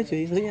tua kok enggak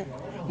cuy. Maksudnya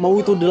mau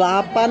itu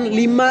 8,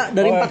 5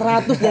 dari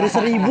 400 dari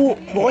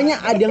 1000. Pokoknya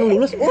ada yang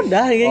lulus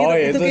udah kayak gitu. Oh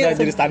iya, itu udah kayak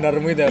jadi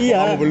standarmu itu ya. iya.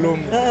 Kamu belum.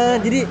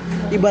 Jadi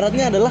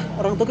ibaratnya adalah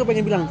orang tua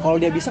pengen bilang kalau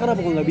dia bisa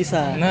kenapa kok nggak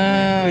bisa.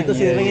 Nah, Itu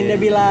sih pengen dia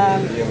bilang.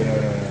 Iya benar.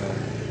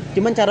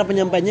 Cuman cara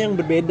penyampaiannya yang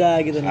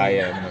berbeda gitu nih.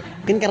 Iya benar.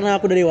 Mungkin karena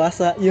aku udah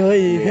dewasa.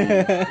 Yoi.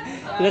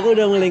 Jadi aku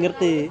udah mulai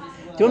ngerti.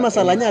 Cuman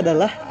masalahnya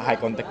adalah High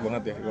contact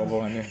banget ya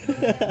ngomongannya.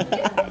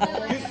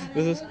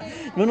 Terus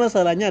cuman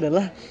masalahnya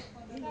adalah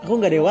aku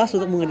nggak dewasa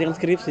untuk mengerjakan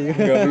skripsi.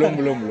 enggak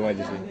belum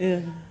aja sih. Iya.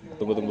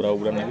 Tunggu berapa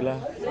bulan lagi lah.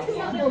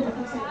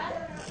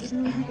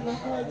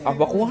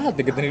 Apa kuat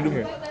ya kita hidup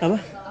ya? Apa?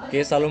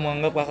 Kayak selalu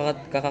menganggap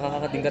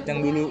kakak-kakak tingkat yang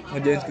dulu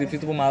ngerjain skripsi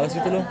itu pemalas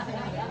gitu loh.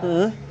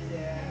 Heeh.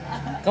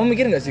 Kamu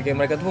mikir nggak sih kayak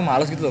mereka tuh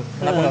pemalas gitu loh?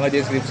 Kenapa nggak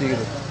ngerjain skripsi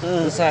gitu?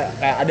 Terus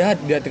kayak ada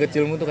di hati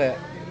kecilmu tuh kayak,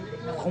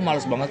 aku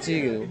malas banget sih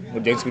gitu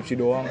ngerjain skripsi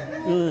doang.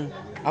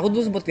 Aku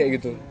tuh sempet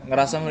kayak gitu,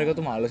 ngerasa mereka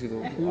tuh malas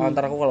gitu.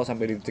 Antara aku kalau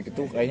sampai di titik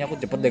itu kayaknya aku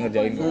cepet deh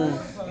ngerjain.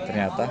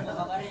 Ternyata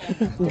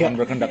Tuhan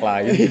berkehendak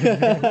lain.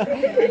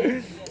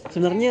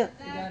 Sebenarnya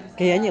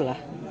kayaknya lah.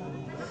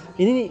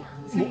 Ini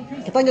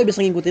kita nggak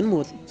bisa ngikutin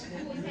mood.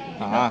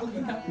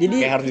 Jadi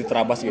kayak harus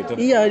diterabas gitu.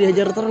 Iya,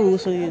 dihajar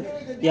terus.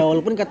 Ya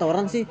walaupun kata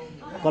orang sih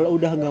kalau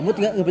udah nggak mood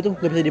nggak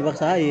bisa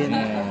dipaksain.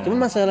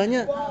 Cuman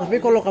masalahnya tapi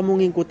kalau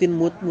kamu ngikutin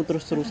mood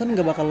terus-terusan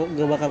nggak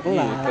bakal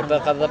kelar.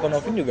 Kata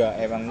Novin juga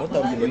emang mood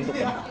harus dibentuk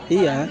kan.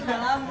 Iya.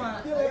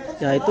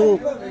 Ya itu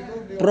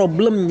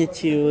problemnya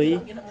cuy.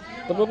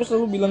 Tapi aku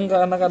selalu bilang ke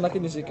anak-anak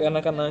ini sih, ke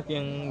anak-anak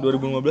yang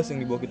 2015 yang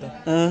di bawah kita.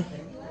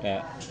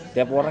 Ya,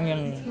 tiap orang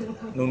yang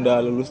nunda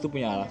lulus tuh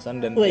punya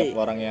alasan dan tiap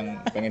orang yang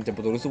pengen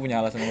cepet lulus tuh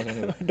punya alasan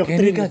masing-masing. Kayak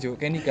nikah cuy,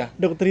 kayak nikah.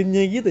 Doktrinnya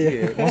gitu ya.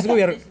 Iya, maksudku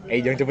biar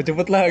jangan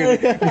cepet-cepet lah gitu.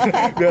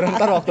 Biar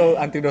ntar waktu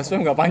anti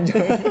dospem nggak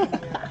panjang.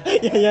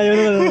 Ya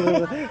benar.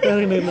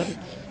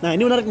 Nah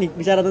ini menarik nih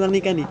bicara tentang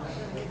nikah nih.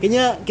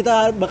 Kayaknya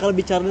kita bakal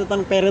bicara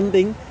tentang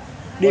parenting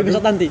di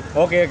episode nanti.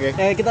 Oke.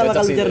 Kita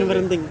bakal bicara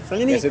parenting.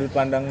 Soalnya nih sudut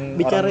pandang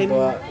orang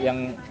tua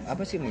yang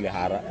apa sih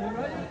melihara,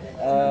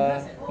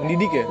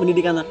 mendidik ya.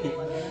 Mendidik anaknya.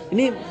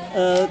 Ini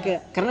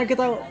kayak karena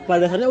kita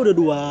pada dasarnya udah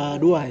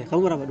dua ya.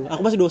 Kamu berapa? 2? Aku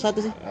masih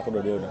 21 sih. Aku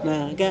udah.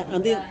 Nah, kayak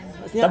nanti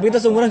tapi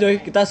kita seumuran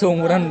coy. Kita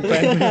seumuran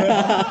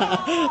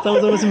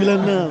sama-sama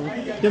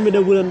 96. Cuma beda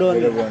bulan doang.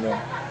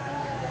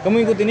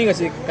 Kamu ikut ini gak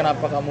sih?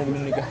 Kenapa kamu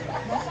belum nikah?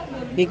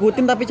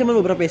 Ngikutin tapi cuma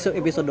beberapa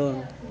episode doang.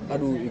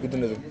 Aduh,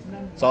 ikutin itu.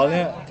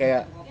 Soalnya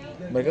kayak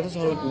mereka tuh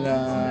selalu punya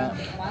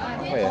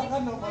apa ya?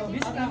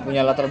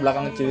 Punya latar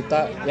belakang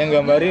cerita yang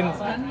gambarin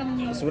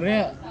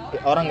sebenarnya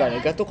orang nggak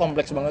nikah tuh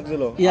kompleks banget gitu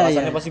loh.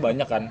 Alasannya pasti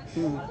banyak kan.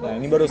 Nah,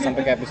 ini baru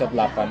sampai ke episode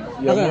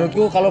 8. Ya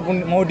menurutku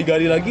kalaupun mau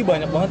digali lagi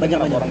banyak banget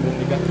orang belum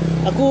nikah.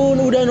 Aku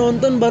udah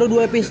nonton baru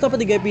 2 episode atau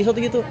 3 episode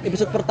gitu.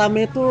 Episode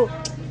pertama itu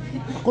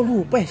aku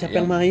lupa ya siapa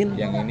yang main.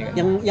 Yang ini kan.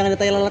 Yang ada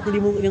tai lalatnya di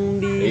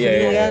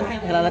sini kan.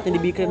 Tai lalatnya di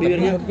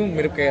bibirnya. Menurutku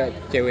mirip kayak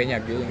ceweknya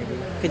gitu.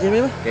 Kayak cewek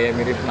apa? Kayak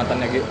mirip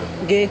mantannya gitu.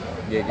 G.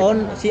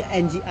 On si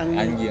Anji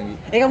Anggi.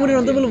 Kamu udah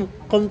nonton belum?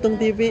 Kontung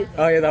TV.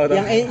 Oh iya tahu.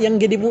 Yang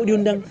G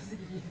diundang.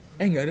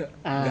 Enggak ada.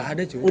 Enggak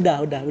ada cuy. Udah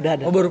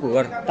ada. Oh baru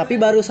keluar. Tapi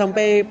baru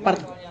sampai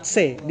part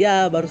C.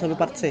 Dia baru sampai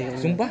part C.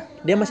 Sumpah?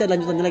 Dia masih ada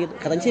lanjutannya lagi.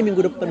 Katanya sih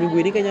minggu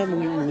ini kayaknya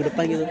minggu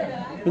depan gitu.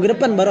 Minggu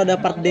depan baru ada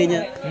part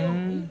D-nya.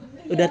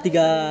 Udah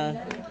 3.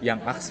 Yang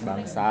Aks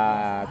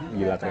bangsat,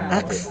 gila keren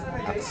banget.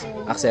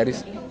 Aks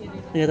series.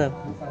 Iya tahu.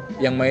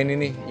 Yang main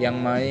ini, yang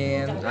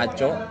main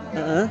Aco,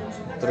 Heeh.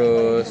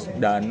 terus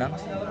Danang,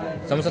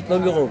 sama satu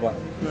lagi aku lupa.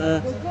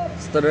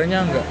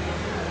 Sutradaranya enggak?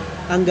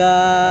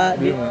 Angga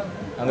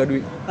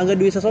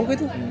Dwi Sasongko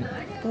itu.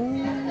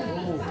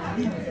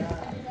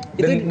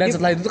 Dan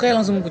setelah itu tuh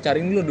kayak langsung ku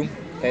cariin dulu dong,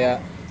 kayak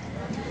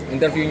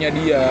interviewnya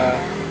dia,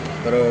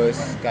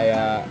 terus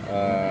kayak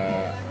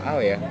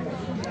apa ya,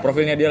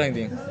 profilnya dia lah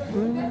intinya.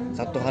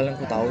 Satu hal yang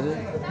ku tahu tuh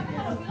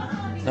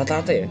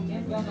rata-rata ya,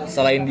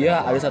 selain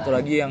dia ada satu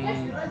lagi yang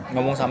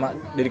ngomong sama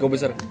Deddy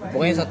Kobuser.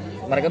 Pokoknya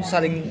mereka tuh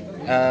saling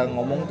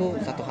ngomong tuh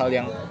satu hal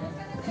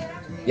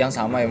yang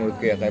sama ya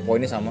menurutku ya, kayak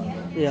poinnya sama.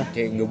 Iya.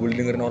 Kayak nggak boleh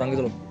dengerin orang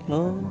gitu loh.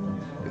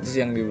 Itu sih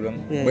yang dia bilang.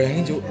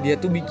 Bayangin cu, dia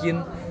tuh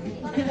bikin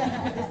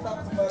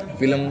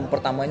film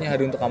pertamanya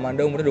Hari Untuk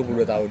Amanda umurnya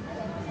 22 tahun.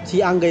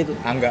 Si Angga itu.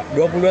 Angga,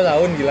 22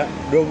 tahun gila.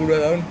 22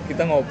 tahun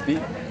kita ngopi.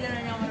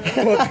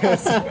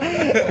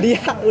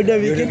 Dia udah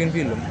bikin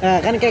film.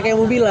 Nah, kan kayak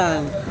mau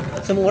bilang,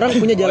 semua orang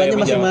punya jalannya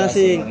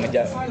masing-masing.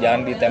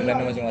 Jalan di timeline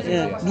masing-masing.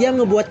 Ya, dia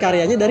ngebuat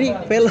karyanya dari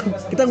film.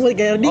 Kita ngebuat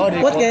kayak di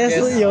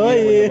podcast.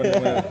 Yoi.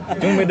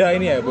 Cuma beda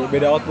ini ya,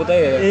 beda outputnya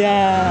ya.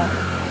 Iya.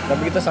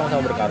 Tapi kita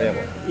sama-sama berkarya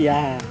kok.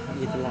 Iya,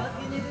 gitulah.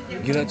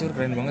 Gila cur,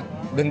 keren banget.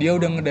 Dan dia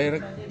udah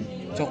ngedirect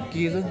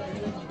Coki itu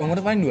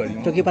umurnya paling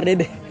 25. Coki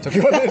Pardede. Coki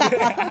Pardede.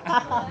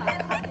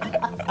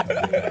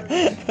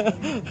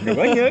 Gak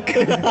banyak.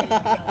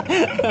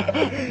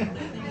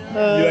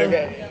 Gila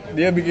kayak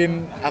dia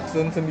bikin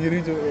aksen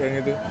sendiri cuy yang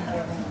itu.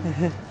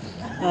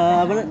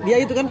 Dia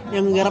itu kan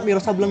yang nggarap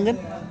Wiro Sableng kan?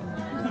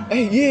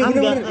 Iya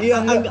benar. Iya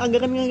Angga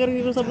kan nggarap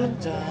Wiro Sableng.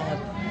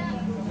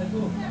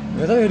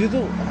 Gak tau ya dia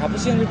tuh apa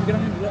sih yang dia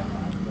pikiran gila.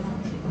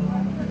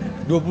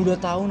 22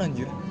 tahun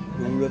anjir.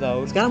 22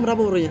 tahun. Sekarang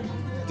berapa umurnya?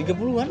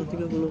 30-an.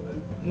 30.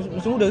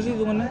 Masih muda sih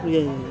hitungannya.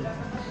 Iya.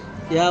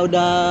 Ya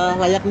udah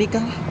layak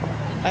nikah.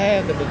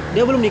 Betul.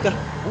 Dia belum nikah.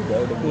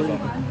 Udah punya.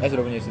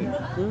 Sudah punya istri.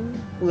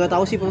 Enggak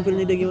tahu sih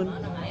profilnya dia gimana.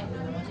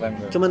 Keren.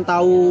 Cuman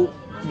tahu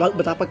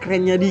betapa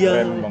kerennya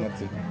dia. Keren banget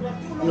sih.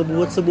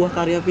 Ngebuat sebuah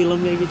karya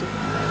film kayak gitu.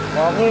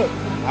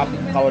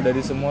 Kalau dari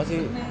semua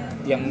sih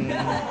yang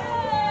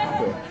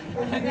apa ya?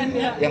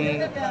 Yang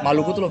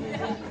Maluku tuh loh.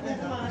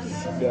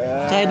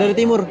 Cahaya dari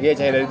Timur. Iya,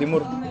 Cahaya dari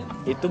Timur.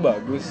 Itu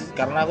bagus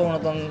karena aku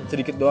nonton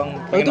sedikit doang.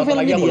 Itu Pengen nonton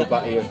lagi filmnya aku dia? lupa.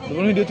 Iya. Itu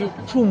filmnya dia tuh.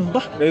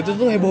 Sumpah. Dan itu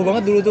tuh heboh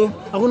banget dulu tuh.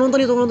 Aku nonton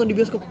di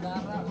bioskop.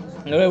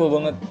 Nggak heboh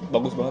banget,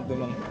 bagus banget tuh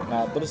emang.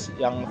 Nah terus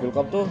yang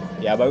Philcop tuh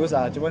ya bagus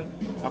lah, cuman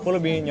aku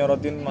lebih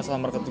nyorotin masalah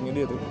marketingnya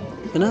dia tuh.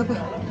 Kenapa?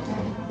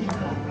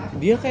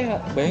 Dia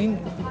kayak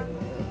bayangin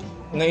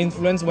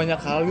nge-influence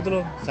banyak hal gitu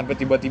loh, sampai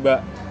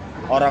tiba-tiba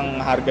orang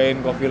hargain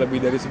kopi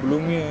lebih dari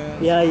sebelumnya.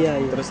 Iya.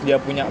 Terus dia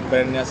punya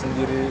brandnya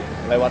sendiri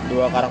lewat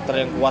 2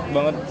 karakter yang kuat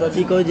banget tadi.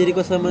 Si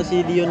Jericho sama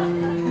si Dion.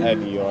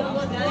 Dion.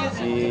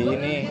 Si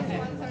ini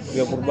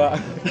Rio Purba.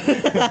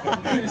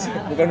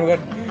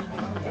 bukan.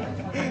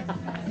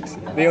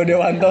 Rio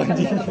Dewanto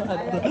anjing.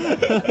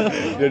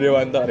 Rio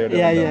Dewanto.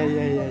 Iya.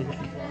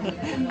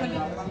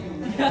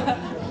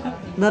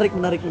 Menarik.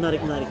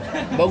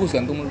 Bagus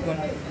kan tuh menurut kan?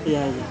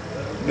 Iya.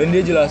 Dan dia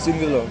jelasin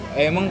gitu loh.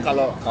 Emang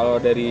kalau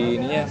dari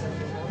ininya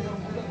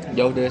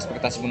jauh dari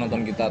ekspektasi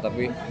penonton kita,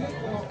 tapi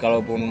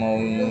kalaupun mau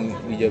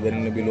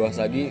dijabarin lebih luas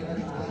lagi,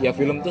 ya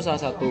film tuh salah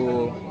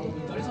satu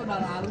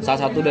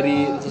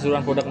dari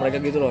seluruhan produk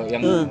mereka gitu loh, yang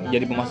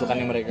jadi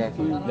pemasukannya mereka.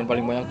 Dan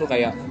paling banyak tuh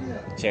kayak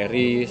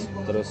series,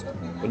 terus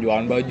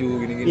penjualan baju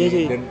gini-gini. Iya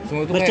sih. Dan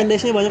semua itu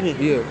merchandise-nya banyak nih.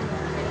 Iya.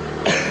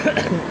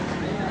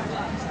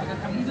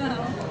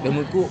 Dan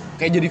menurutku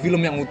kayak jadi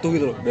film yang utuh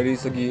gitu loh, dari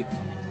segi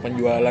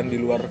penjualan di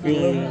luar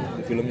film,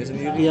 di filmnya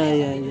sendiri.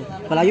 Iya.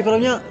 Apalagi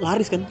filmnya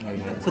laris kan?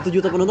 1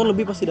 juta penonton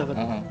lebih pasti dapat.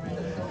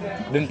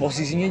 Dan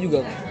posisinya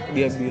juga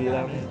dia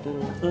bilang tuh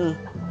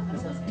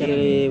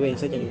cari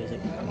WC.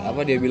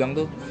 Apa dia bilang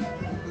tuh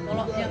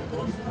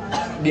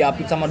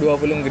diapit sama 2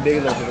 film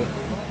gede gitu loh.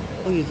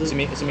 Oh gitu.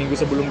 Seminggu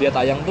sebelum dia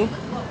tayang tuh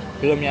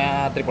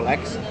filmnya Triple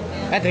X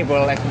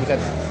bukan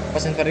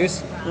Fast and Furious.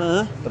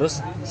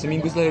 Terus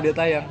seminggu setelah dia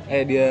tayang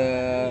dia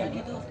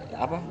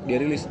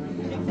rilis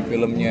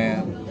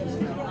filmnya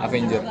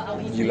Avenger.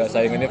 Gila,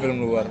 saingannya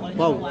film luar.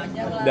 Wow.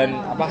 Dan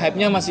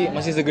hype-nya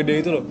masih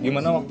segede itu loh.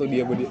 Gimana waktu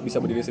dia bisa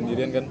berdiri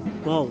sendirian kan?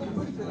 Wow.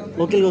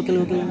 Gokil.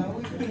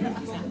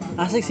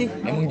 Asik sih.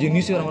 Emang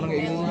jenius sih orang-orang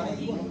kayak gitu tuh.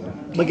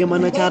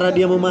 Bagaimana cara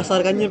dia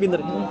memasarkannya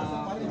pinter.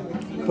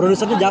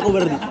 Produsernya jago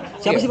berarti.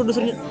 Siapa sih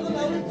produsernya?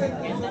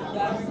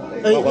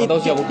 Tahu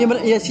sih aku.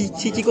 Ya si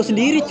Ciko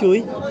sendiri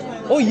cuy.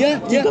 Oh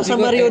iya, Ciko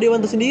sama Rio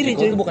Dewanto sendiri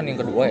Ciko cuy. itu bukan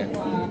yang kedua ya?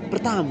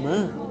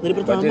 Dari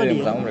pertama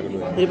dia.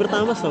 Dari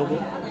pertama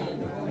sobo.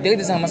 Dia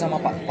sama-sama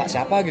Pak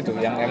siapa gitu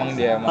yang emang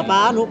dia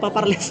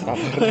Paparles.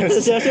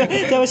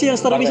 Siapa sih yang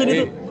star mission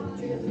itu?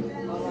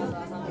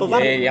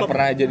 Yang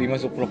pernah jadi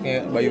masuk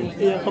vlognya Bayu.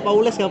 Iya,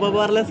 Paparles.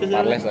 Parles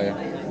lah ya.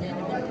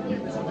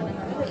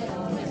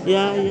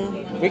 Iya.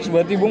 Fix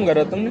berarti Bung nggak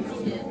datang nih.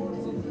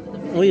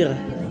 Oh iya.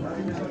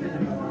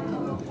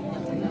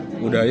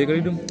 Udah aja kali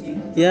dong.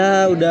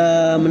 Ya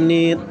udah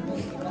menit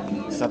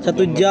 1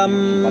 jam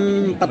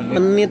 4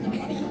 menit.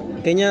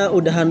 Kayaknya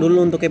udahan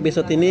dulu untuk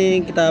episode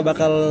ini. Kita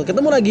bakal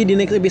ketemu lagi di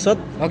next episode.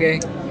 Oke.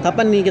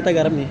 Kapan nih kita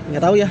garap nih?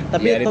 Nggak tahu ya,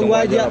 tapi Ya, tunggu ditunggu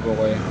aja. lah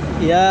pokoknya.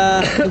 Ya,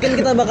 mungkin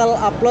kita bakal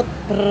upload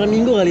per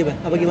minggu kali, Pak.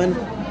 Apa gimana?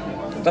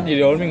 Ntar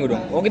jadi awal minggu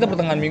dong. Oh kita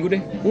pertengahan minggu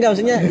deh. Enggak,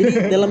 maksudnya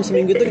jadi dalam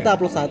seminggu itu kita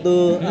upload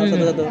satu.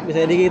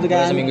 Bisa jadi gitu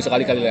kan. Seminggu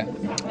sekali kali lah.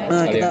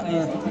 Nah, Sekali kita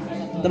ya.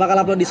 kita bakal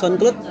upload di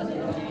SoundCloud.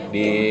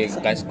 Di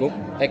Cashbook.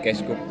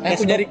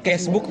 Aku nyari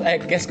Cashbook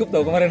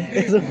tau kemarin.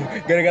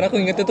 Gara-gara aku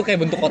ingetnya tuh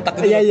kayak bentuk kotak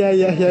gitu. Iya.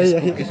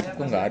 Cashbook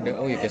kok nggak ada.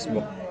 Oh iya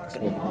Cashbox.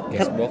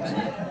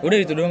 Udah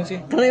itu doang sih.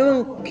 Karena emang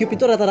Cube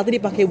itu rata-rata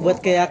dipakai buat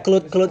kayak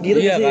cloud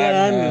gitu Iya sih kan,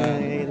 kan. nah. Nah,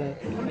 kayak gitu.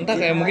 Entah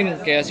kayak mungkin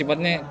kayak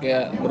sifatnya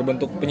kayak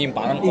berbentuk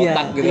penyimpanan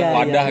kotak gitu,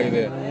 wadah gitu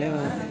ya. Iya.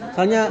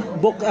 Soalnya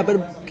box apa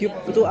Cube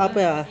itu apa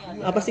ya?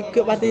 Apa sih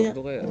Cube artinya?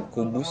 Itu kayak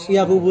kubus.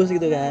 Iya kubus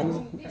gitu kan.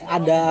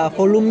 Ada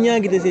volumenya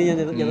gitu sih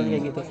jatuh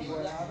kayak gitu.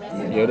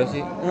 Ya udah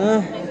sih.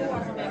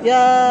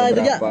 Ya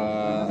itu aja. Beberapa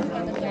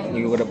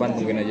minggu ke depan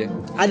mungkin aja.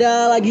 Ada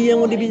lagi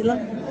yang mau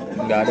dibilang?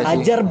 Nggak ada sih.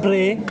 Ajar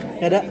bre.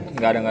 Nggak ada.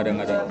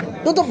 Nggak ada.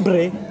 Tutup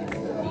bre.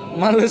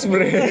 Males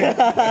bre.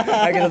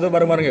 Ayo kita tuh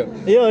bareng-bareng yuk.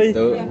 Yoi.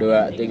 1,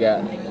 2,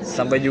 3.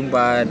 Sampai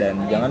jumpa dan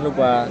jangan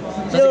lupa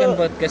saksikan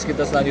podcast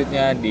kita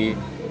selanjutnya di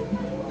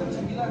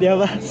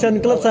apa?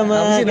 SoundCloud sama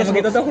apa sih nama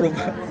kita tuh aku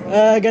lupa.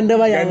 Ganda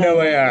Bayang.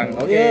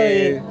 Oke.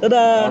 Yoi.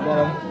 Dadah. Selamat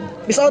malam.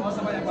 Peace out.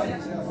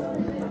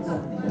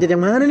 Jadi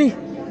yang mana nih?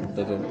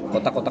 Tuh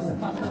kotak-kotak.